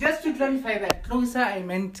 Just to clarify that, closer I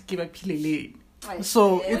meant Kibapilele.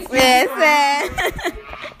 So it's Yes,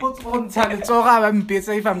 what's on time. It's all I'm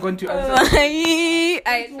busy if I'm going to answer.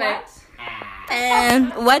 Alright, fine.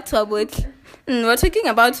 What about? We're talking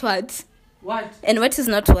about what? What? And what is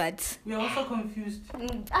not what? We are also confused.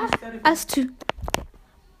 Us too.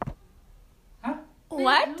 Huh?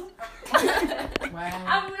 What? Wow.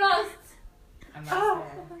 I'm lost. I'm not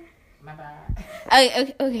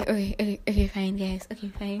Okay, fine, guys. Okay,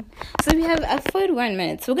 fine. So we have 41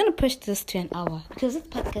 minutes. We're gonna push this to an hour because this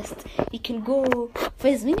podcast you can go for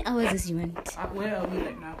as many hours as you want. Where are we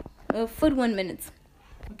right now? 41 minutes.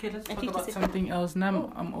 Okay, let's I talk think about it's- something else.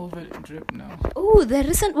 Now I'm over drip now. Oh, the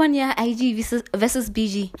recent one, IG versus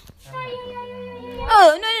BG.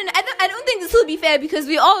 Oh no! I don't think this will be fair because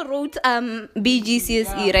we all wrote BG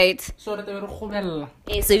CSE, right? So that they were khobella.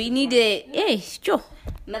 So we need a sure.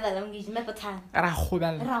 Mother language, mother tongue. Ra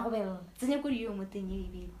khobella. Ra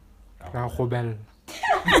khobella.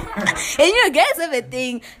 And you know, guys have a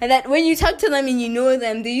thing that when you talk to them and you know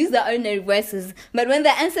them, they use their ordinary voices. But when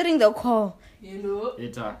they're answering the call, they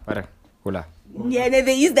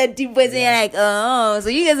use that deep voice and you're like, oh, so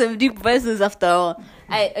you guys have deep voices after all.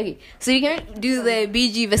 Okay, so you can do the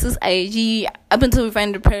BG versus IG up until we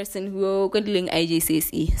find the person who are doing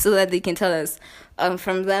IGCSE so that they can tell us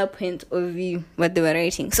from their point of view what they were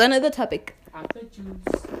writing. So another topic. Apple juice.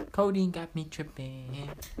 Coding got me tripping.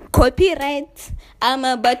 Copyright. I'm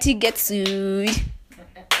about to get sued.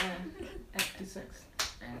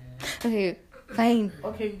 Okay, fine.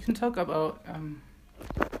 Okay, we can talk about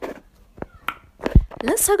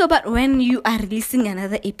Let's talk about when you are releasing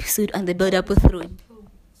another episode on the Build Up with Throne.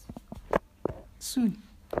 soon.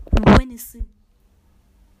 When is soon?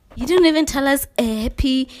 You didn't even tell us a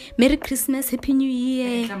happy Merry Christmas, Happy New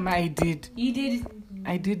Year. I did. You did.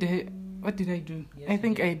 I did. What did I do? I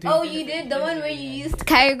think I did. Oh, you did the one where you used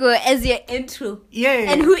Kygo as your intro.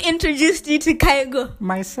 Yeah. And who introduced you to Kygo?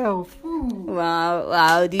 Myself.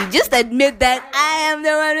 Wow, dude. Just admit that I am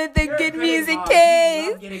the one with the good music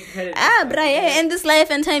taste. Bruh, in this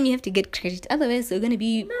life and time, you have to get credit. Otherwise, we're going to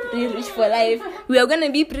be pre-rich for life. We are going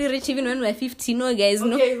to be pre-rich even when we're 50. No, guys,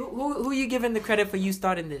 no. Okay, who you giving the credit for you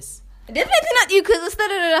starting this? Definitely not you, because I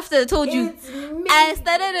started it after I told you. I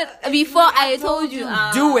started it before I told you.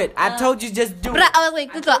 Do it. I told you just do it. Bruh, I was like,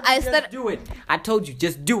 I Just started. do it. I told you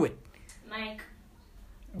just do it. Mike.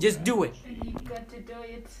 Just do it. You got to do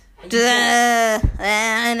it.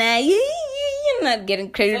 You're not getting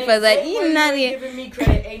credit for that. You're not giving me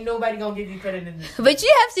credit. Ain't nobody gonna give you credit in this. But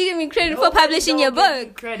you have to give me credit for publishing your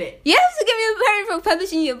book. Credit. You have to give me credit for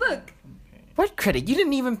publishing your book. What credit? You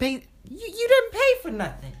didn't even pay. You didn't pay for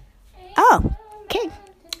nothing. Oh, okay.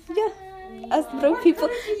 Yeah. Us broke people.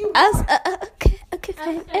 Us. Okay,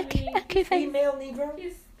 fine. Okay, fine. Female Negro.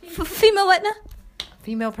 Female what now?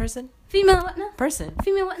 Female person. Female what now? Person.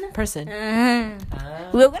 Female what now? Person.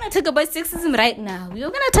 We're gonna talk about sexism right now. We're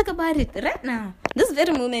gonna talk about it right now. This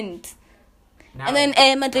very moment. Now. And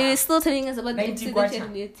then Matthew is still telling us about the 90 episode that question. you're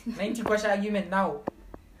related. 90 question argument now.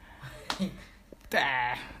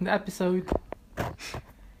 The episode.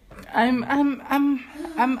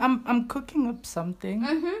 I'm cooking up something.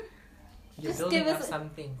 You're Just building give up us-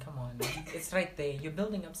 something. Come on. It's right there. You're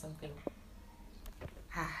building up something.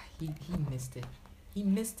 He missed it. He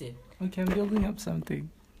missed it. Okay, I'm building up something.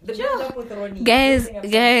 The build up with Ronnie.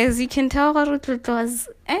 Guys, you can tell Haruto was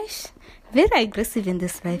Very aggressive in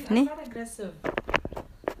this life, I'm ne? not aggressive.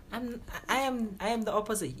 I am the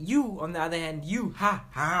opposite. You, on the other hand, you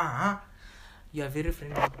you are very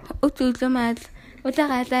friendly.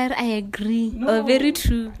 I agree. No. Very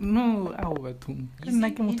true. No, I will too. You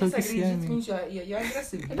disagree, it just means you're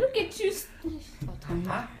aggressive. Look at you.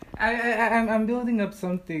 Huh? I'm building up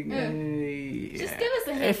something. Just give us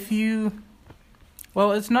a A hint. few.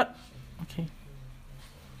 Well, it's not okay.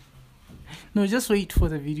 No, just wait for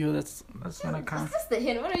the video. That's gonna come. That's the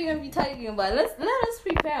hint. What are you gonna be talking about? Let us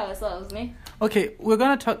prepare ourselves, man. Okay, we're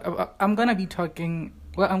gonna talk about. I'm gonna be talking.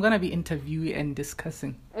 Well, I'm gonna be interviewing and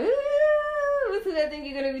discussing Ooh, who do I think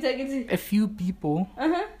you're gonna be talking to? a few people.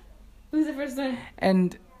 Who's the first one?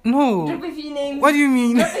 And no, Drop a few names. what do you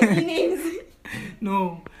mean? Drop a few names.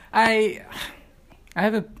 No, I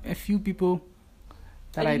have a few people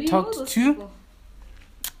that I Do we know talked those to, people?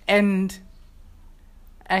 and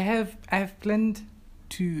I have planned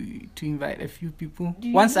to invite a few people Do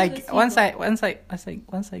you once know I those once I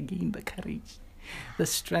gain the courage, the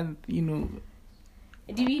strength,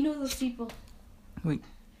 Do we know those people? Wait.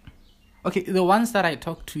 Okay, the ones that I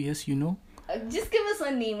talked to, yes, Just give us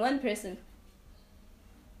one name, one person.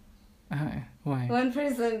 Why? One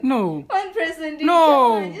person. No. One person, dude.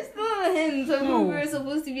 No. Come on, just throw a hint of No. who we're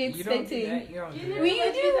supposed to be You don't do expecting. that. You don't do that.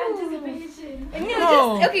 We do. Anticipation.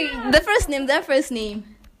 No, just, okay, the first name, that first name.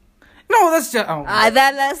 No, that's just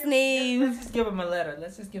That last name. Let's just give him a letter.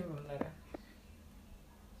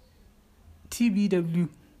 TBW.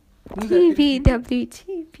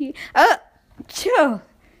 TP. Oh, sure.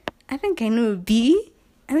 I think I know B.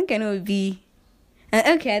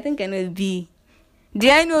 Okay, I think I know B. Do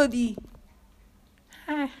I know B?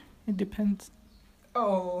 It depends.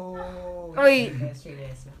 Oh. Wait. Straight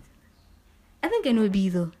answer. I think I know B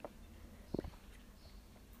though.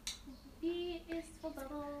 B is for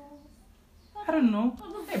bubbles. I don't know.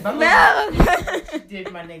 Hey, Bubbles. No. She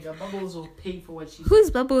did, my nigga. Bubbles will pay for what she.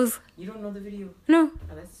 Who's Bubbles? You don't know the video? No.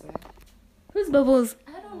 Oh, that's sad. Who's Bubbles?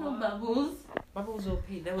 I don't know bubbles. Bubbles will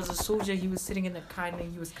pay. There was a soldier. He was sitting in the car and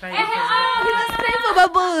he was crying. He was praying for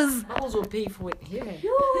Bubbles. Bubbles will pay for it. Yeah.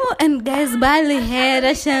 No, and guys, Bali hair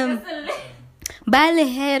Hashem. Bali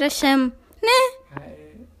hair Hashem. Nah.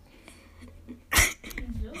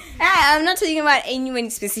 I'm not talking about anyone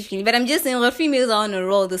specifically, but I'm just saying what females are on a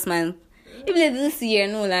roll this month. Even this year,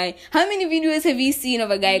 no lie. How many videos have you seen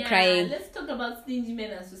of a guy crying? Let's talk about Stingy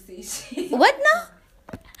Men Association. What now?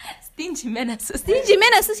 Stingy Men Association. Stingy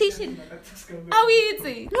Men Association. Are we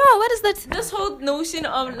eating? No, what is that? This whole notion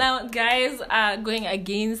of now guys are going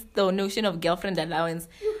against the notion of girlfriend allowance.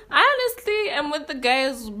 I honestly am with the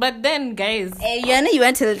guys, but then guys. Hey, you know you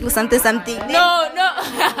want to do something. No. We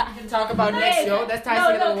can talk about next, yo. That's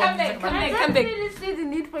time No, come back. I Come don't back. really see the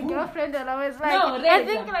need for girlfriend allowance. Like, No, I Reza.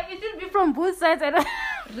 think like it should be from both sides. I don't.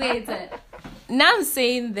 Later. Now I'm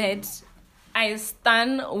saying that I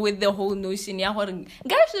stand with the whole notion. Yeah,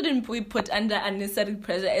 guys shouldn't be put under unnecessary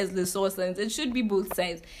pressure as the source. It should be both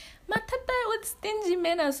sides. Matata with Stingy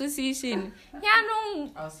Men Association. Yeah,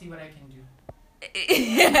 no. I'll see what I can do.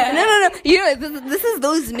 No. You know, this is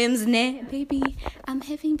those memes, ne? Baby, I'm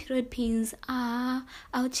having period pains. I'll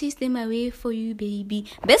chase them away for you, baby.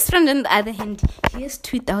 Best friend on the other hand, here's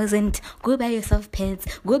 2,000. Go buy yourself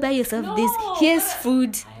pets. Go buy yourself this. Here's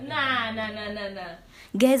food. Nah.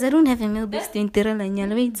 Guys, I don't have a male bestie in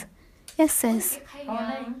Tiralanyal. Wait. Yes, sis.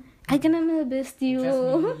 I can a male bestie.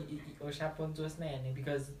 Trust me, Oshapon to us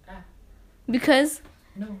because Because?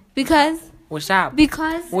 no. Because? Oshap.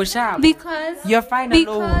 Because? Oshap. Because? You're fine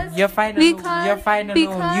alone. You're fine alone. You're fine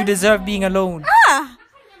alone. You deserve being alone.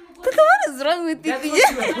 What is wrong with That's you?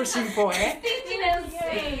 what you were pushing for, eh?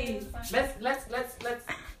 Stinginess. Let's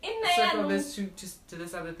circle this to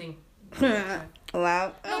this other thing.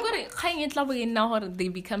 Wow. Now they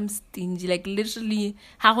become stingy. Like literally,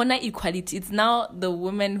 hahona equality. It's now the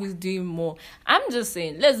woman who's doing more. I'm just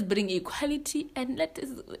saying, let's bring equality and let us,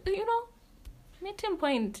 meeting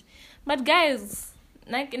point. But guys,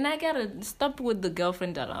 stop with the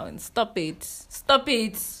girlfriend allowance. Stop it.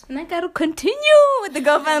 And I gotta continue with the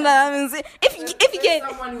girlfriend allowance. If you get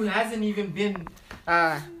someone who hasn't even been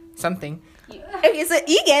something. okay, so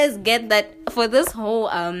you guys get that for this whole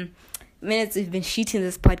minutes we've been shooting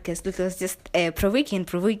this podcast, it was just provoking.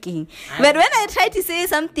 But when I try to say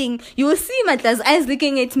something, you will see Matla's eyes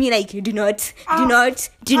looking at me like, do not.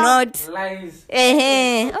 Lies.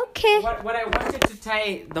 Okay. What I wanted to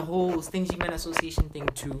tie the whole Stingy Men Association thing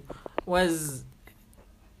to was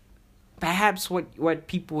perhaps what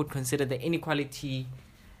people would consider the inequality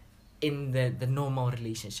in the normal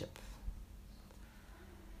relationship.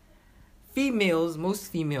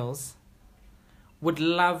 Most females would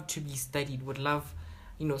love to be studied, would love,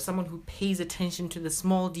 someone who pays attention to the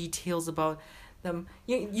small details about them.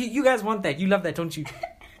 You guys want that. You love that, don't you?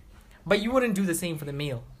 But you wouldn't do the same for the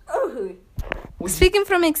male. Oh. Speaking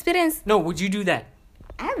from experience. No, would you do that?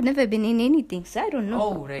 I've never been in anything, so I don't know.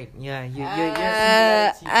 Oh, right. Yeah.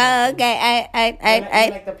 Okay. I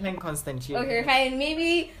like the plank constant here. Okay, fine.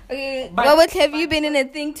 Maybe. Okay. But- What have you been in a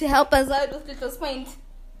thing to help us out with Little Point?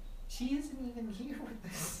 She isn't even here with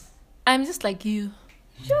this. I'm just like you.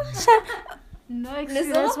 No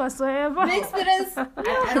experience whatsoever. No experience.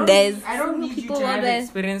 I don't need you people to out have there.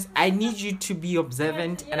 experience. I need you to be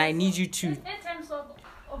observant, and I need you to. In terms of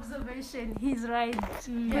observation, he's right.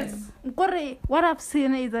 Yes. What I've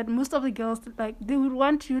seen is that most of the girls, like, they would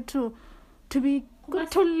want you to be good,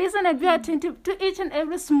 to listen and be attentive to each and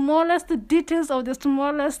every smallest details of the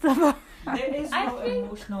smallest stuff. There is no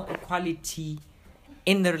emotional equality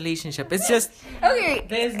in the relationship. It's just Okay.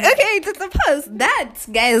 there's Okay, to the pause.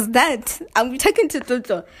 That. I'm talking to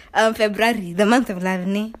Toto. February, the month of love,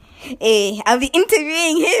 ne? I'll be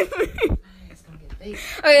interviewing him.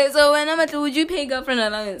 Okay, so when would you pay girlfriend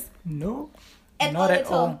allowance? No, At not all, at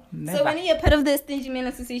all. Never. So when you're part of the Stingy Men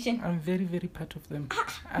Association? I'm very, very part of them.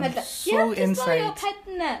 I'm Mata, so you have to spoil inside. your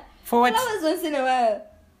partner. For what? Flowers once in a while.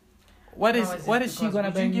 What is she gonna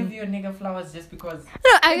Would bring? you give your nigga flowers just because?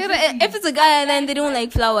 No, if it's a guy and then they don't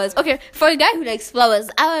like flowers. Okay, for a guy who likes flowers,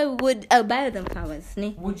 I'll buy them flowers.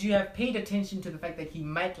 Ne? Would you have paid attention to the fact that he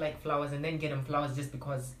might like flowers and then get him flowers just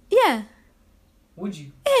because? Yeah. Would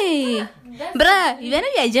you? Hey. Bruh, you know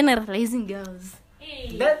you're generalizing girls.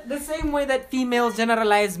 That the same way that females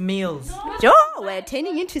generalize males. Yo, we're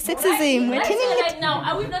turning into sexism. We're turning into... Right now,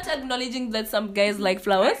 are we not acknowledging that some guys like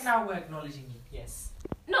flowers? Right now we're acknowledging it. Yes.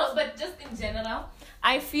 No, but just in general,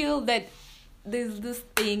 I feel that there's this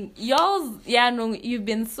thing. Y'all, no, you've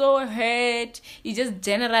been so hurt. You just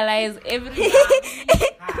generalize everything.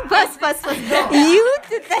 First. You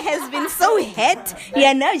that has been so hurt. You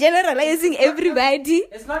are now generalizing everybody.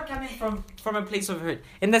 It's not coming from a place of hurt.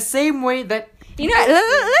 In the same way that You know,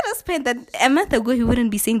 let us point that a month ago he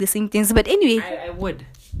wouldn't be saying the same things. But anyway, I would. do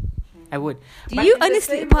But you in the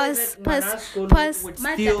honestly same way pause? that Manasco would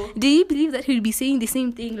Martha, still- do you believe that he'll be saying the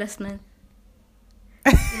same thing last month?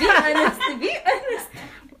 Be honest. Be honest.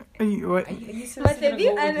 What? Martha, be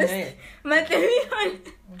honest. Martha, be honest.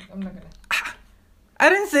 I'm not gonna. I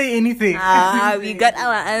didn't say anything. We got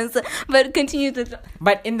our answer. But continue to.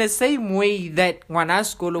 But in the same way that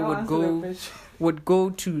Ngwanaskolo would go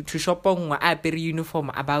to shopong wa apere uniform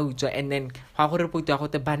about and then ha go report go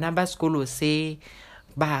te bana ba skolo se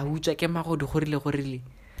ba utswa ke magodu gorile.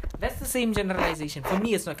 That's the same generalization. For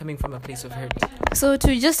me, it's not coming from a place of hurt. So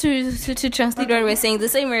to translate what we're saying, the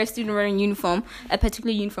same way a student wearing uniform, a particular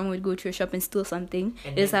uniform would go to a shop and steal something,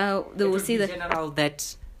 And is then how they it will would say be that. general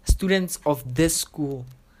that students of this school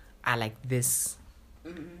are like this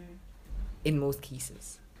in most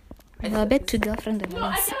cases. Well, back to girlfriend and No, I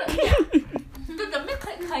allowance. can't.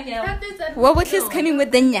 What was coming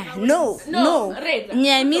with the nya? No. Red.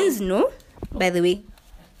 Nya means no, by the way.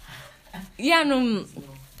 Yeah, no.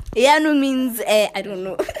 Yeah, no means I don't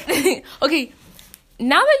know. Okay,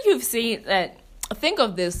 now that you've said that, think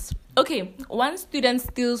of this. Okay, one student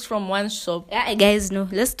steals from one shop. Yeah, guys, no.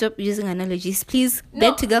 Let's stop using analogies, please. No.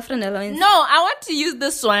 Back to girlfriend allowance. No, I want to use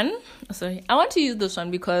this one. I want to use this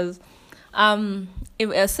one because if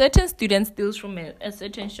a certain student steals from a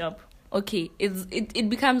certain shop, okay, it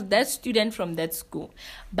becomes that student from that school.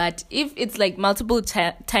 But if it's like multiple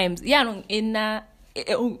times,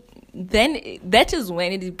 then that is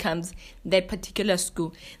when it becomes that particular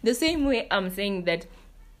school. The same way I'm saying that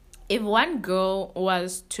if one girl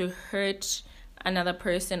was to hurt another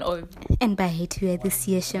person or And by hate you this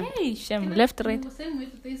year, Shem. hey, Shem, left, right. The same way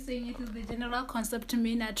that they're saying it is the general concept to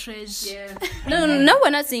men are trash. Yeah. No, we're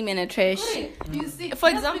not saying men are trash. You see, For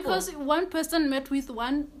just example- because one person met with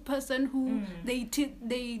one person who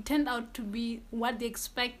they turned out to be what they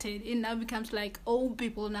expected, it now becomes like all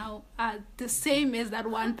people now are the same as that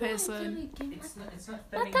one person. It's not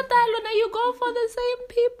But Tataluna, you go for the same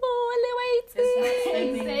people.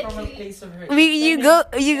 stemming from a place of hurt. You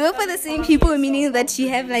go for the same people, meaning that you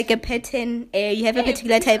have like a pattern, you have a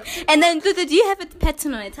particular type. And then, do you have a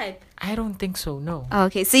pattern or a type? I don't think so. No. Oh,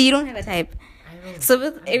 okay, so you don't have a type. I don't. So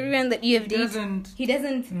with everyone that you have dated, he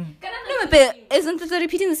doesn't. No, but isn't Tutu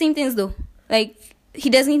repeating the same things though? Like he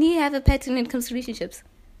doesn't. He have a pattern when it comes to relationships.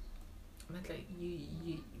 But like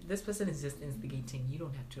you, this person is just instigating. You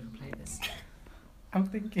don't have to reply this. I'm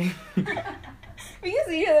thinking. Because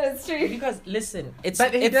it's true. Because listen, it's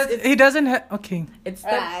But it's he doesn't have. Okay. it's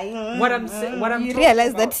that what I'm what I'm You talking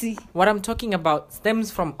realize about, that, see. what I'm talking about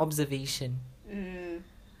stems from observation,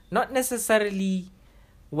 not necessarily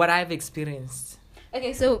what I've experienced.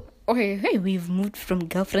 Okay, so hey, we've moved from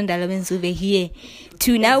girlfriend allowance over here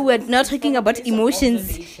to now we're not talking about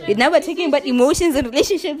emotions. Now we're talking about emotions and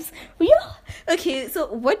relationships. Yeah. Okay, so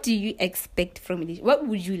what do you expect from relationship? What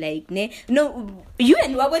would you like? No, you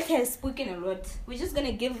and Wabot have spoken a lot. We're just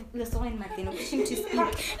gonna give Leso and Martin an opportunity to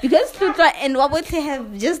speak because Pluto and Wabot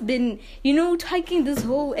have just been, talking this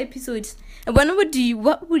whole episode. What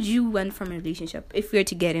would you want from a relationship if we were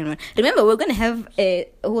to get in one? Remember, we're gonna have a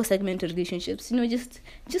whole segment of relationships.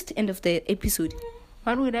 Just the end of the episode.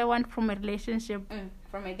 What would I want from a relationship?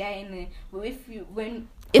 From a guy in when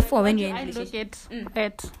you're in a I relationship. look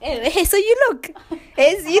at Hey, so you look.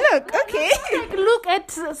 You look okay. like look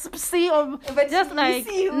at see or But just you like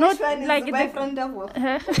see which not one is like the boyfriend double.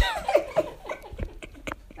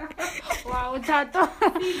 Wow, Tato.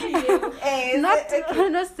 Not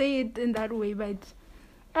say it in that way, but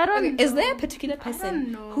I don't know. Is there a particular don't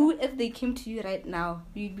person know. who, if they came to you right now,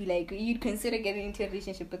 you'd be like, you'd consider getting into a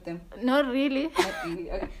relationship with them? Not really. Not really.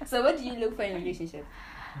 Okay. So what do you look for in a relationship?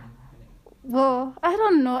 Well, I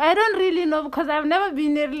don't know. I don't really know because I've never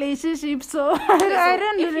been in a relationship, so I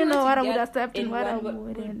don't If really you were know to what I would get accept and in what I one,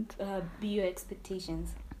 wouldn't. would be your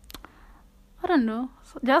expectations? I don't know.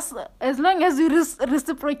 So just as long as you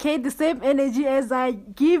reciprocate the same energy as I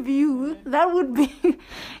give you, that would be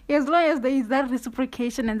as long as there is that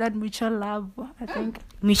reciprocation and that mutual love, I think.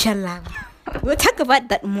 Mutual love. We'll talk about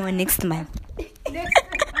that more next month. Okay.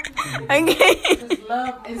 Because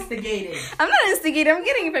love instigated. I'm not instigating, I'm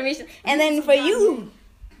getting information. And then for you,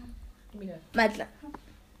 Madla.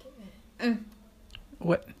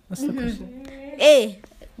 What? What's the question? Hey,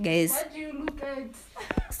 guys. What do you look at?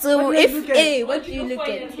 So What do you if look at? hey, what do you look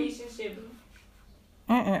at?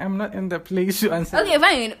 I'm not in the place to answer. Okay,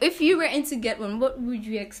 fine. If you were in to get one, what would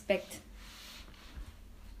you expect?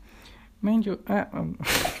 Mind you,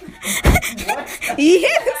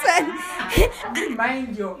 Yes,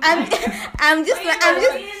 Mind you. I'm just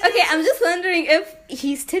wondering if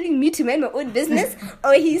he's telling me to mind my own business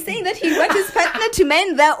or he's saying that he wants his partner to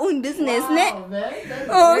mind their own business. Wow, man, that's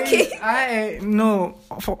Okay. I no.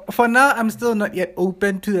 For now, I'm still not yet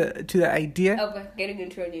open to the idea. Okay, getting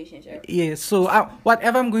into a relationship. Yeah. So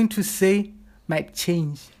whatever I'm going to say might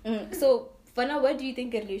change. So for now, what do you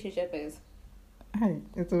think a relationship is? Hey,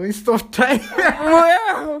 it's a waste of time.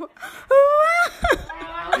 Wow.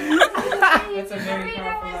 That's a very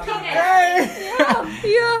powerful line.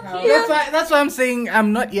 Yeah. That's why I'm saying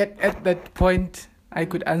I'm not yet at that point. I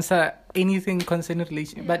could answer anything concerning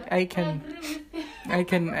relation, but I can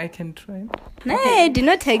try. No, I do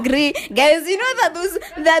not agree, guys. You know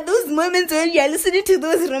that those moments when you're listening to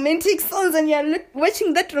those romantic songs and you're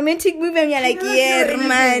watching that romantic movie and you're like, yeah,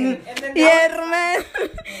 man,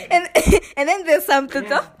 and then there's something.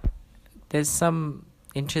 There's some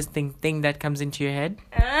interesting thing that comes into your head.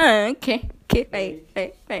 Okay, fine.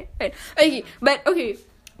 Okay, but okay,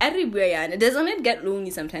 everywhere, doesn't it get lonely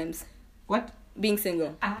sometimes? What? Being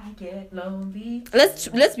single. I get lonely. Let's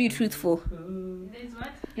be truthful. There's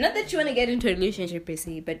what? Not that you want to get into a relationship per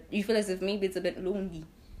se, but you feel as if maybe it's a bit lonely.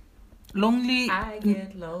 Lonely. I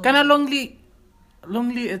get lonely. Kind of lonely.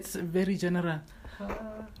 Lonely. It's very general.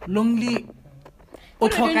 Lonely.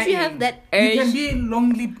 Don't you have that You urge? can be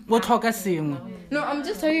lonely. What same? No, I'm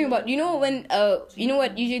just talking about when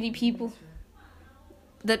what usually people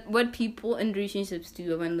what people in relationships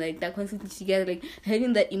do when like they're constantly together, like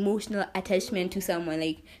having that emotional attachment to someone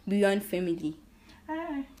like beyond family.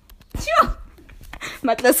 Sure.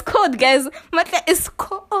 Matla's cold, guys. Matla is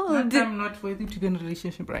cold. I'm not ready to be in a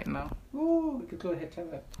relationship right now. Oh, we could go ahead.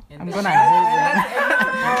 I'm gonna How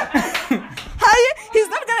you? He's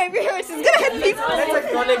not gonna be hurt. He's gonna hit people.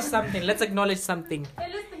 Let's acknowledge something.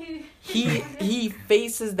 He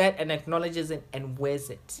faces that and acknowledges it and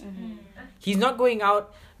wears it. Mm-hmm. He's not going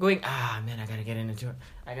out man, I gotta get into it.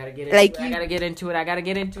 I gotta get into it.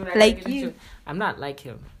 I'm not like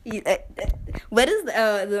him. What is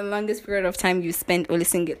the longest period of time you spent only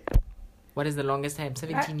single? What is the longest time?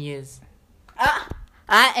 17 years.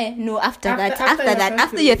 No, after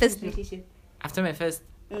your first relationship. After my first,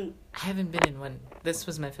 I haven't been in one. This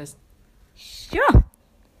was my first. Sure.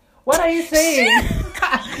 What are you saying?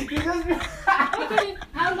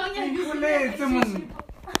 How long have you been in a relationship?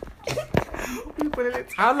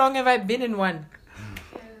 How long have I been in one?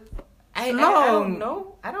 I don't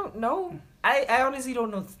know. I honestly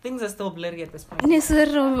don't know. Things are still blurry at this point. It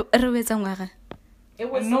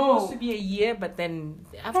was supposed to be a year, but then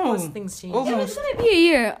of course things changed. It was gonna be a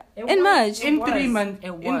year in March. In 3 months.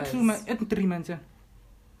 It was. In 3 months. Yeah.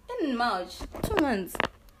 In March, 2 months.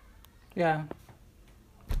 Yeah.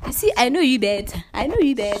 You see, I know you better.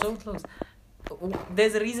 So close.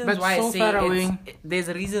 there's reasons But why so I say far away. there's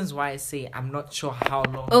reasons why I say I'm not sure how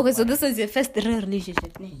long. Okay, so this is your first real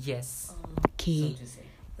relationship, ne? Yes. Okay. So to say.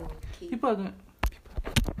 Okay. People are gonna.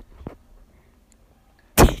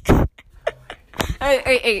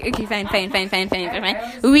 Okay, fine.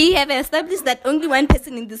 We have established that only one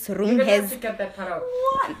person in this room has. cut that part out.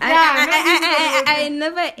 I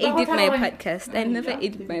never edit my podcast. I never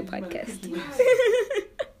edit my podcast.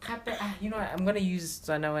 You know what? I'm gonna use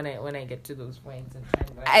Sana when I get to those points and try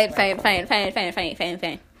and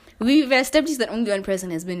Fine. We've established that only one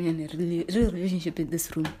person has been in a real relationship in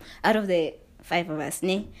this room out of the 5 of us,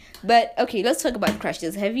 ne? But okay, let's talk about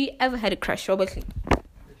crushes. Have you ever had a crush, Robert?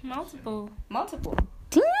 Multiple.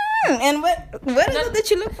 Damn! And what is it that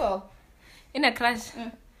you look for? In a crush.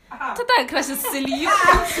 Tata, a crush is silly. No.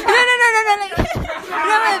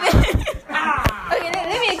 Okay,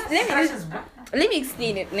 let me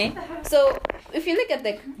explain it, ne? So, if you look at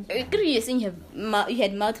you're saying you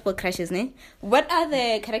had multiple crushes, ne? What are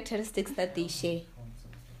the characteristics that they share?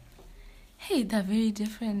 Hey, they're very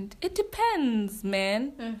different. It depends,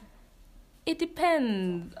 man. It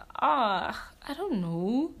depends. I don't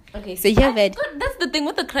know. Okay, so you have had. But that's the thing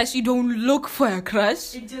with a crush. You don't look for a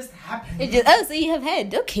crush. It just happened. So you have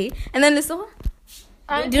had. Okay. And then so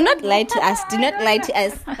do not lie to us.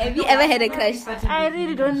 Have you ever had a crush? I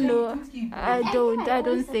really don't know. I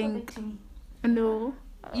don't think. No.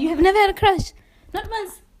 You have never had a crush? Not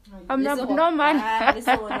once. I'm not normal.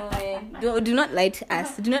 Do not lie to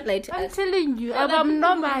us. I'm telling you, I'm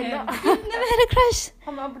abnormal. You've never had a crush?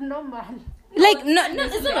 I'm abnormal. Like, no,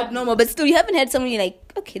 it's not abnormal, but still, you haven't had someone you're like,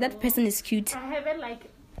 okay, that person is cute. I haven't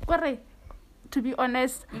to be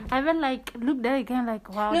honest, I haven't looked at it again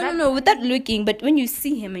wow. No, without looking, but when you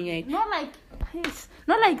see him and you're like,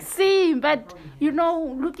 not like seeing, but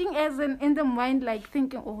looking as in the mind,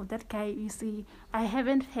 thinking, oh, that guy, you see, I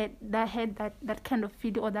haven't had that kind of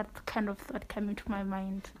feeling or that kind of thought coming to my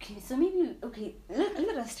mind. Okay, so maybe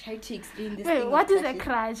let us try to explain this. Wait, what is a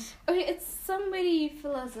crush? Okay, it's somebody you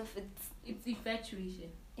feel as if It's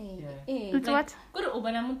infatuation. It's what?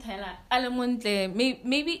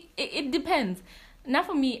 Maybe it depends. Now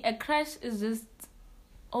for me, a crush is just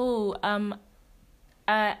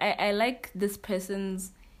I like this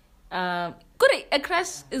person's a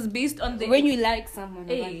crush is based on the when you like someone.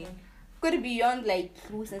 Hey. Could be beyond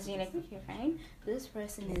closeness. You're like, okay, fine. This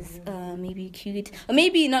person is maybe cute, or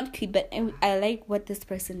maybe not cute, but I like what this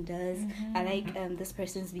person does. Mm-hmm. I like this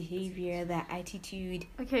person's behavior, their attitude.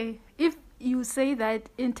 Okay, if you say that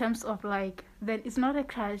in terms of then it's not a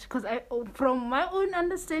crush, because from my own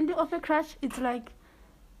understanding of a crush, it's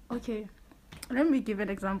okay. Let me give an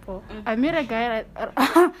example. Mm-hmm. I met a guy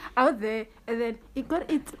out there, and then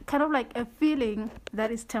it's kind of like a feeling that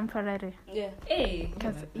is temporary. Yeah. Hey.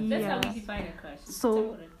 That's how we define a crush.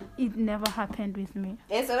 So it never happened with me.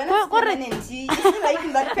 Yeah, so when you still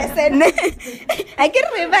like that person. I can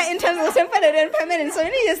remember in terms of temporary and permanent. So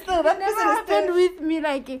when you still that never person happened with me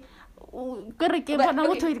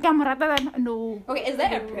no. Okay, is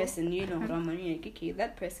that a person Roman? You're like, okay,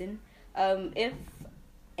 that person. If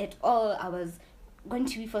at all I was going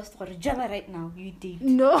to be first for a job right now, you date.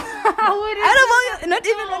 No, I don't know. Not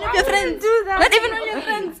even one of your friends. Do that. Not even one of your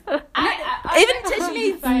friends. Even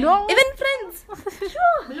churchmates. No. Even friends.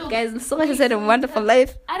 Sure. Guys, so has had a wonderful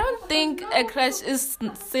life. I don't think a crush is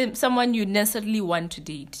someone you necessarily want to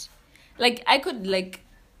date. I could like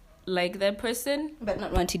that person, but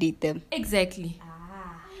not want to date them. Exactly.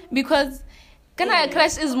 Because a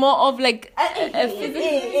crush is more of so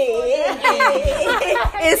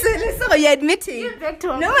you're admitting.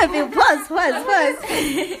 No, I feel pause.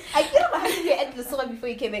 I can't remember you at the song before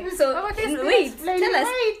you came back. So wait, tell us.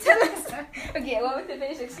 Okay, what was the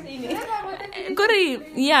finish explaining? Go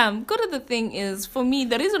to the thing is, for me,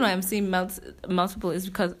 the reason why I'm saying multiple is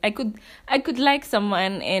because I could like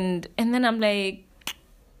someone and then I'm like,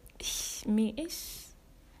 me-ish,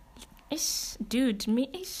 dude,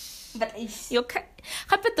 me-ish. But I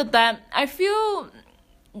feel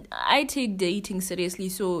I take dating seriously,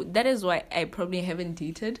 so that is why I probably haven't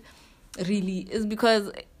dated. Really, is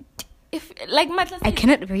because if Matla says, I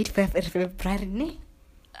cannot wait for Friday.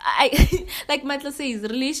 Like Matla says,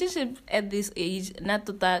 relationship at this age, not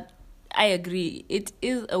that I agree, it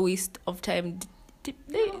is a waste of time.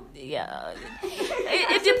 Yeah,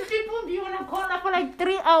 people be on a call for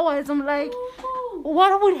 3 hours. I'm like,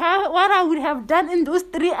 what I would have done in those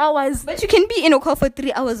 3 hours. But you can be in a call for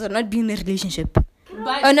 3 hours or not be in a relationship,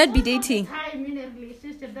 or not be dating. Time in a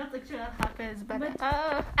relationship, that's actually what happens. But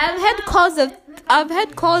I've had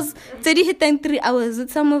calls that hit 3 hours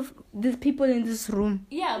with some of the people in this room.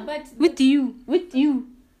 Yeah, but with you.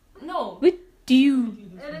 No. With you.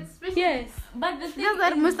 And especially Yes. But the thing Just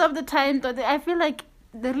that is, most of the time, though, I feel like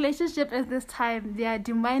the relationship at this time, they are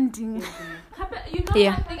demanding.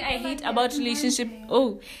 Yeah. one thing I hate about relationship.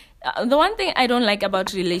 The one thing I don't like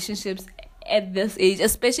about relationships at this age,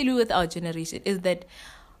 especially with our generation, is that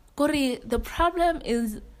Kori, the problem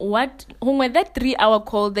is when that 3-hour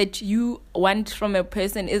call that you want from a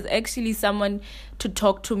person is actually someone to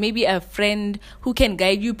talk to, maybe a friend who can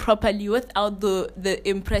guide you properly without the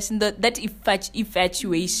impression that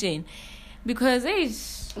infatuation. Because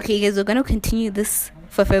Okay, guys, we're gonna continue this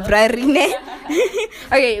for February.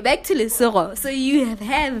 Okay, back to Lesoro. So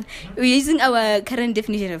we're using our current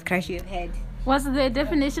definition of crush you have had. What's the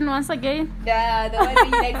definition once again? Yeah, the one where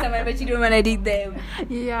you like someone but you don't wanna date them.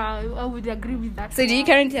 Yeah, I would agree with that. So do you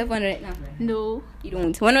currently have one right now? No. You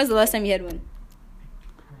don't. When was the last time you had one?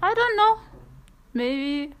 I don't know.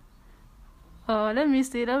 Maybe. Let me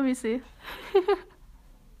see.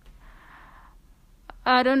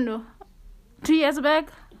 I don't know. 2 years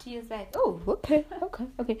back. 2 years back. Oh,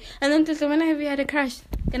 okay. And then so when have you had a crush?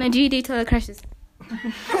 Can I do you date all the crushes? I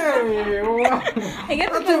guess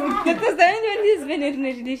because the only one who's been in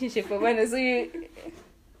a relationship for one.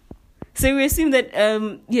 So we assume that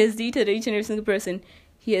he has dated each and every single person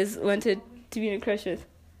he has wanted to be in a crush with.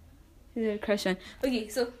 He's had a crush on. Okay,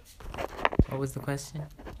 so What was the question?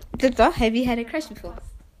 have you had a crush before?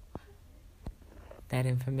 That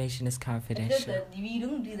information is confidential. We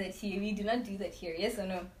don't do that here. We do not do that here. Yes or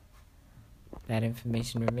no? That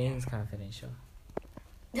information remains confidential.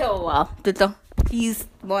 Oh wow, Toto, please,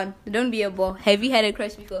 one, don't be a ball. Have you had a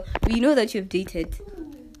crush before? We know that you've dated.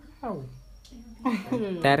 Oh.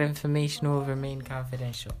 That information will remain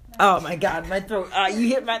confidential. Oh my God, my throat! You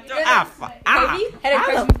hit my throat! Have you had a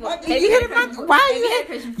crush before? You hit my throat? Why Have you had a hit?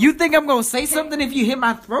 crush before? You think I'm gonna say something if you hit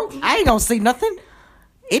my throat? I ain't gonna say nothing,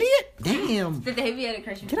 idiot! Damn. Toto, have you had a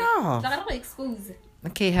crush before? Get off. I don't expose.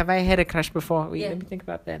 Okay, have I had a crush before? Wait, Yeah. let me think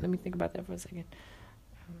about that for a second.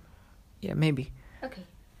 Yeah, maybe. Okay.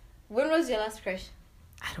 When was your last crush?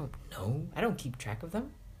 I don't know. I don't keep track of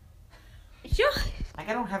them. Sure. Like,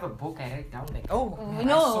 I don't have a book I write down, like, oh. I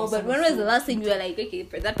No, saw but someone when was so the last time you were like, okay,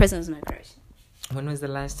 that person's my crush? When was the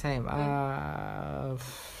last time?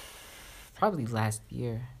 Probably last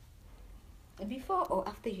year. Before or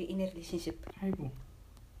after you're in a relationship? I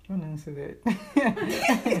don't answer that.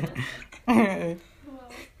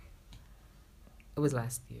 It was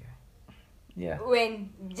last year. Yeah.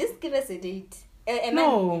 When? Just give us a date. A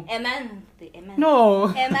No. month. A month. No.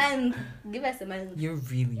 A month. Give us a month. You're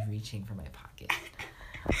really reaching for my pocket.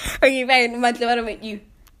 Okay, fine. Matla, what about you?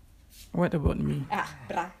 What about me?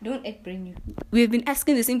 Bruh, don't act brand new. We've been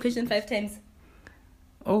asking the same question 5 times.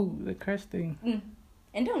 Oh, the crush thing.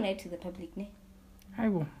 And don't lie to the public, ne?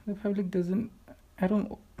 The public doesn't. I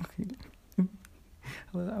don't. Okay.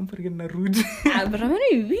 Well, I'm freaking rude.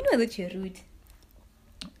 Bruh, we know that you're rude.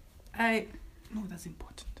 No, that's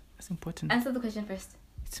important. That's important. Answer the question first.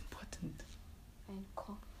 It's important. Fine,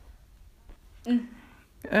 call.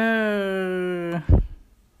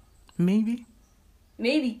 Maybe.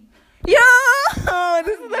 Maybe. Yo!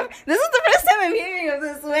 This is the first time I'm hearing of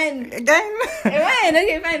this. When? Again. When?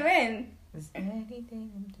 Okay, fine. When? Is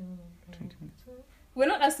anything I'm doing? We're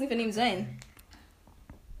not asking for names. When?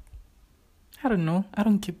 I don't know. I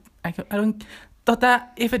don't. Tota,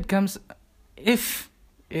 if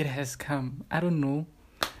it has come, I don't know.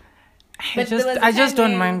 I just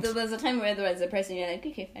don't mind. There was a time where there was a person you're like,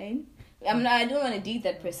 okay, fine. I don't want to date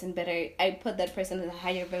that person, but I put that person at a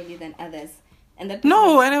higher value than others. And that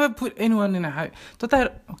No, I never put anyone in a high.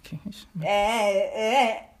 Tota, okay. You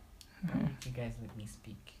guys let me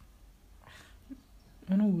speak.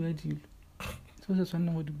 I know where do you. So that's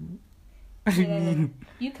one what do you mean?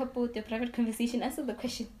 You couple with your private conversation. Answer the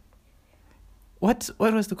question. What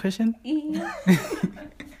was the question?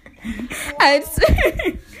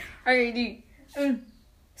 Already.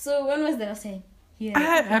 So when was the last time?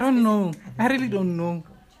 I don't know. I really don't know.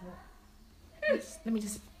 Let me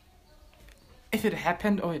just. If it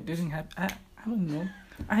happened or it didn't happen, I don't know.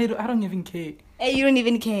 I don't even care. Hey, you don't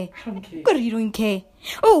even care. I don't care. God, you don't care.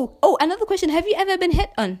 Oh, another question. Have you ever been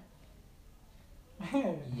hit on?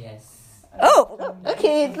 Yes. Oh,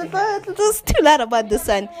 okay. There's too loud about this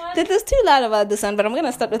one. There's too loud about this one, but I'm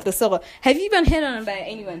gonna start with the solo. Have you been hit on by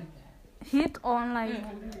anyone? Hit on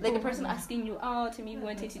Like a person asking you out to maybe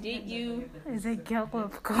wanted to date you? is a girl,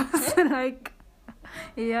 of course.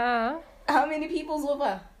 Yeah. How many people's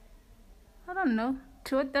over? I don't know.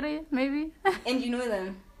 2 or 3, maybe. And you know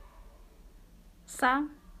them?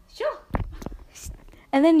 Some. Sure.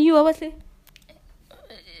 And then you, obviously?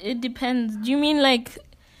 it depends. Do you mean like,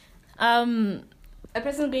 A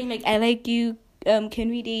person going like, I like you, can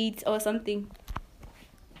we date or something?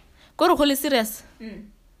 Go to Holy serious.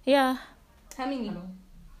 Yeah. How many?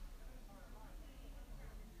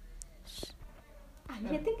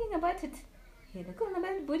 You're thinking about it. Yeah, the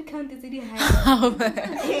about body count is really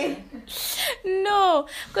high. No.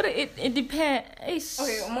 It depends.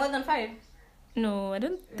 Okay, more than 5. No, I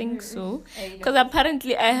don't think so. Because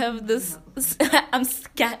apparently I have this. I'm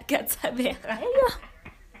scared.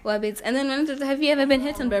 Wabbits. And then have you ever been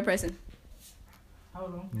hit on by a person? How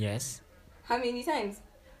long? Yes. How many times?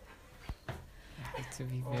 I have to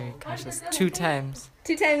be very cautious. 2 times,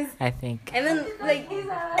 2 times. I think. And then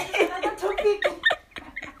another topic.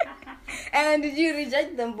 And did you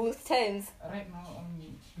reject them both times? Right now,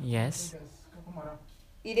 Yes.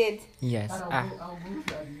 You did. Yes.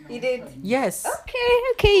 You did. Yes.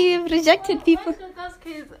 Okay, you've rejected people. In this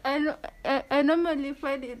case, I normally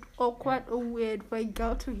find it awkward or weird for a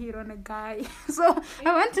girl to hit on a guy. So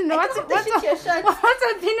I want to know what's opinion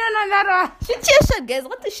on that one. Shoot your shot, guys.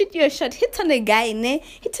 What the shoot your shot? Hit on a guy, ne?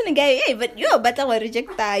 Hit on a guy, hey, but yo, but I will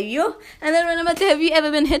reject that, yo. And then remember, have you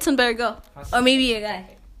ever been hit on by a girl? Or maybe a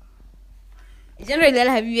guy? Generally,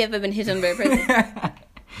 have you ever been hit on by a person?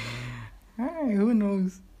 Who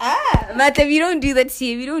knows? Mata, we don't do that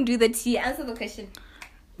here. We don't do that here. Answer the question.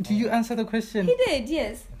 Do you answer the question? He did,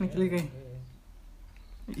 yes.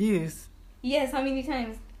 Yes. Yes, how many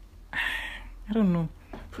times? I don't know.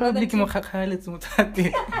 Probably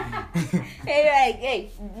Hey,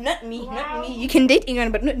 not me. You can date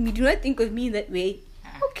anyone, but not me. Do not think of me that way.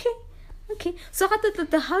 Okay. So how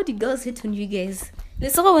did girls hit on you guys?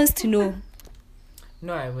 Someone wants to know.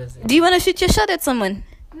 No, I wasn't. Do you want to shoot your shot at someone?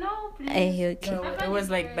 No, please. Okay. No, it was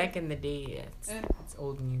like back in the day. It's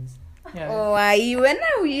old news. Yeah. Oh, why?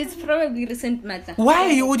 It's probably recent matter.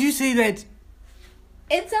 Why would you say that?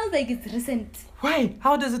 It sounds like it's recent. Why?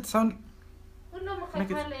 How does it sound? What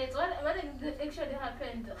actually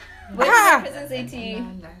happened? What did the person say to you?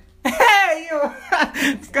 Hey, yo!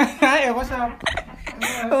 Hey, what's up?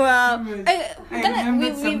 Wow. I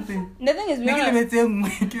remembered something. The thing is, we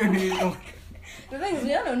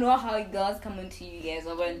don't know how girls come onto you guys,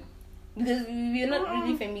 because we're not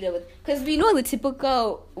really familiar with. Because we know the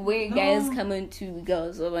typical way guys come onto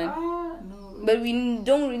girls, No. but we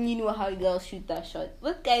don't really know how girls shoot that shot.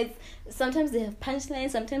 But guys, sometimes they have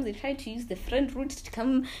punchlines. Sometimes they try to use the friend route to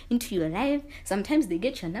come into your life. Sometimes they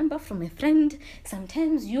get your number from a friend.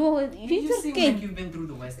 Sometimes you seem like you've been through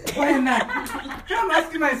the West. Why not? I'm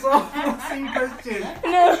asking myself the same question.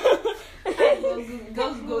 No.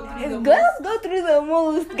 Girls Go through the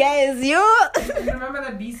most, guys. You remember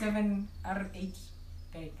the B7 R8?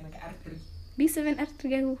 Okay, R3. B7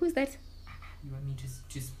 R3. Who's that? You want me to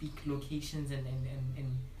speak locations and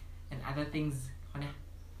other things?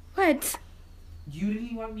 What? Do you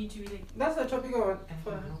really want me to like? That's the topic of Look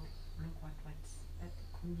what's that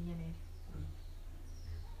Korean?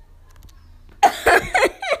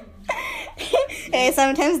 Hey,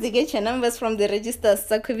 sometimes they get your numbers from the registers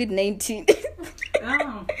for COVID-19.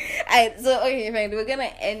 Oh. Alright, so okay, fine. We're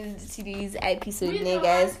gonna end today's episode,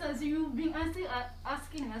 guys. You've been asking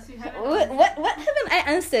us. You haven't. What haven't I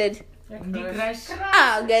answered? Crush.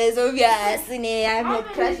 Guys, obviously, I've had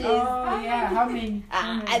crushes. Oh yeah, how many?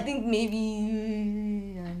 I think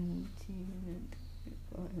maybe 1, 2, 3,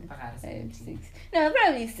 4, 5, 6. No,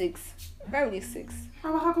 probably 6. Yeah,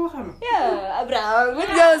 bro. Good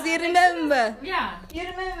girls, you remember? Yeah. You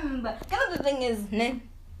remember? The thing is,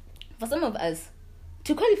 for some of us,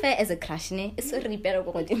 to qualify as a crush, it's very better.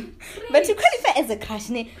 But to qualify as a crush,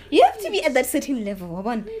 you have to be at that certain level,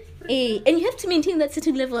 one. And you have to maintain that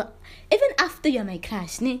certain level even after you're my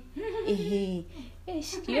crush, Your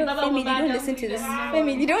family don't listen to this.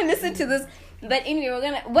 Family don't listen to this. But anyway, we're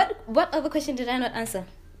gonna. What other question did I not answer?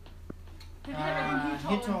 Hit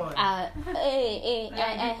on. I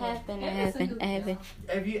haven't.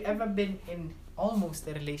 Have you ever been in almost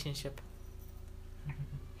a relationship?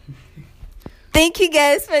 Thank you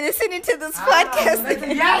guys for listening to this podcast.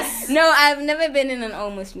 Yes. No, I've never been in an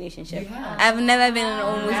almost relationship. Yeah. I've never been in an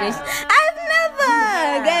almost relationship. I've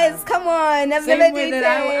never. Guys, come on. I've never dated.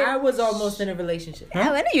 I was almost in a relationship. When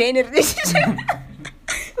are you in a relationship? I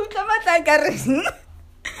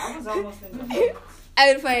was almost in a relationship.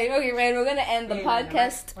 Fine. Okay, fine. We're gonna end the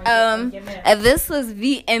podcast. This was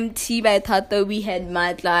V.M.T by Tata. We had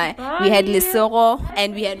Matla, we had Lesoro,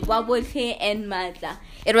 and we had Wabote and Matla.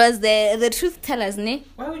 It was the Truthtellers, ne?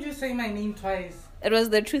 Why would you say my name twice? It was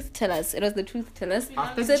the Truthtellers.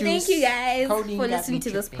 So thank you guys for listening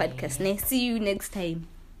to this podcast, ne? See you next time.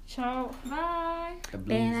 Ciao. Bye.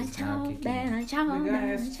 Bella ciao, bella ciao, The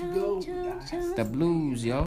guys bella ciao, go. ciao, ciao. The blues, yo.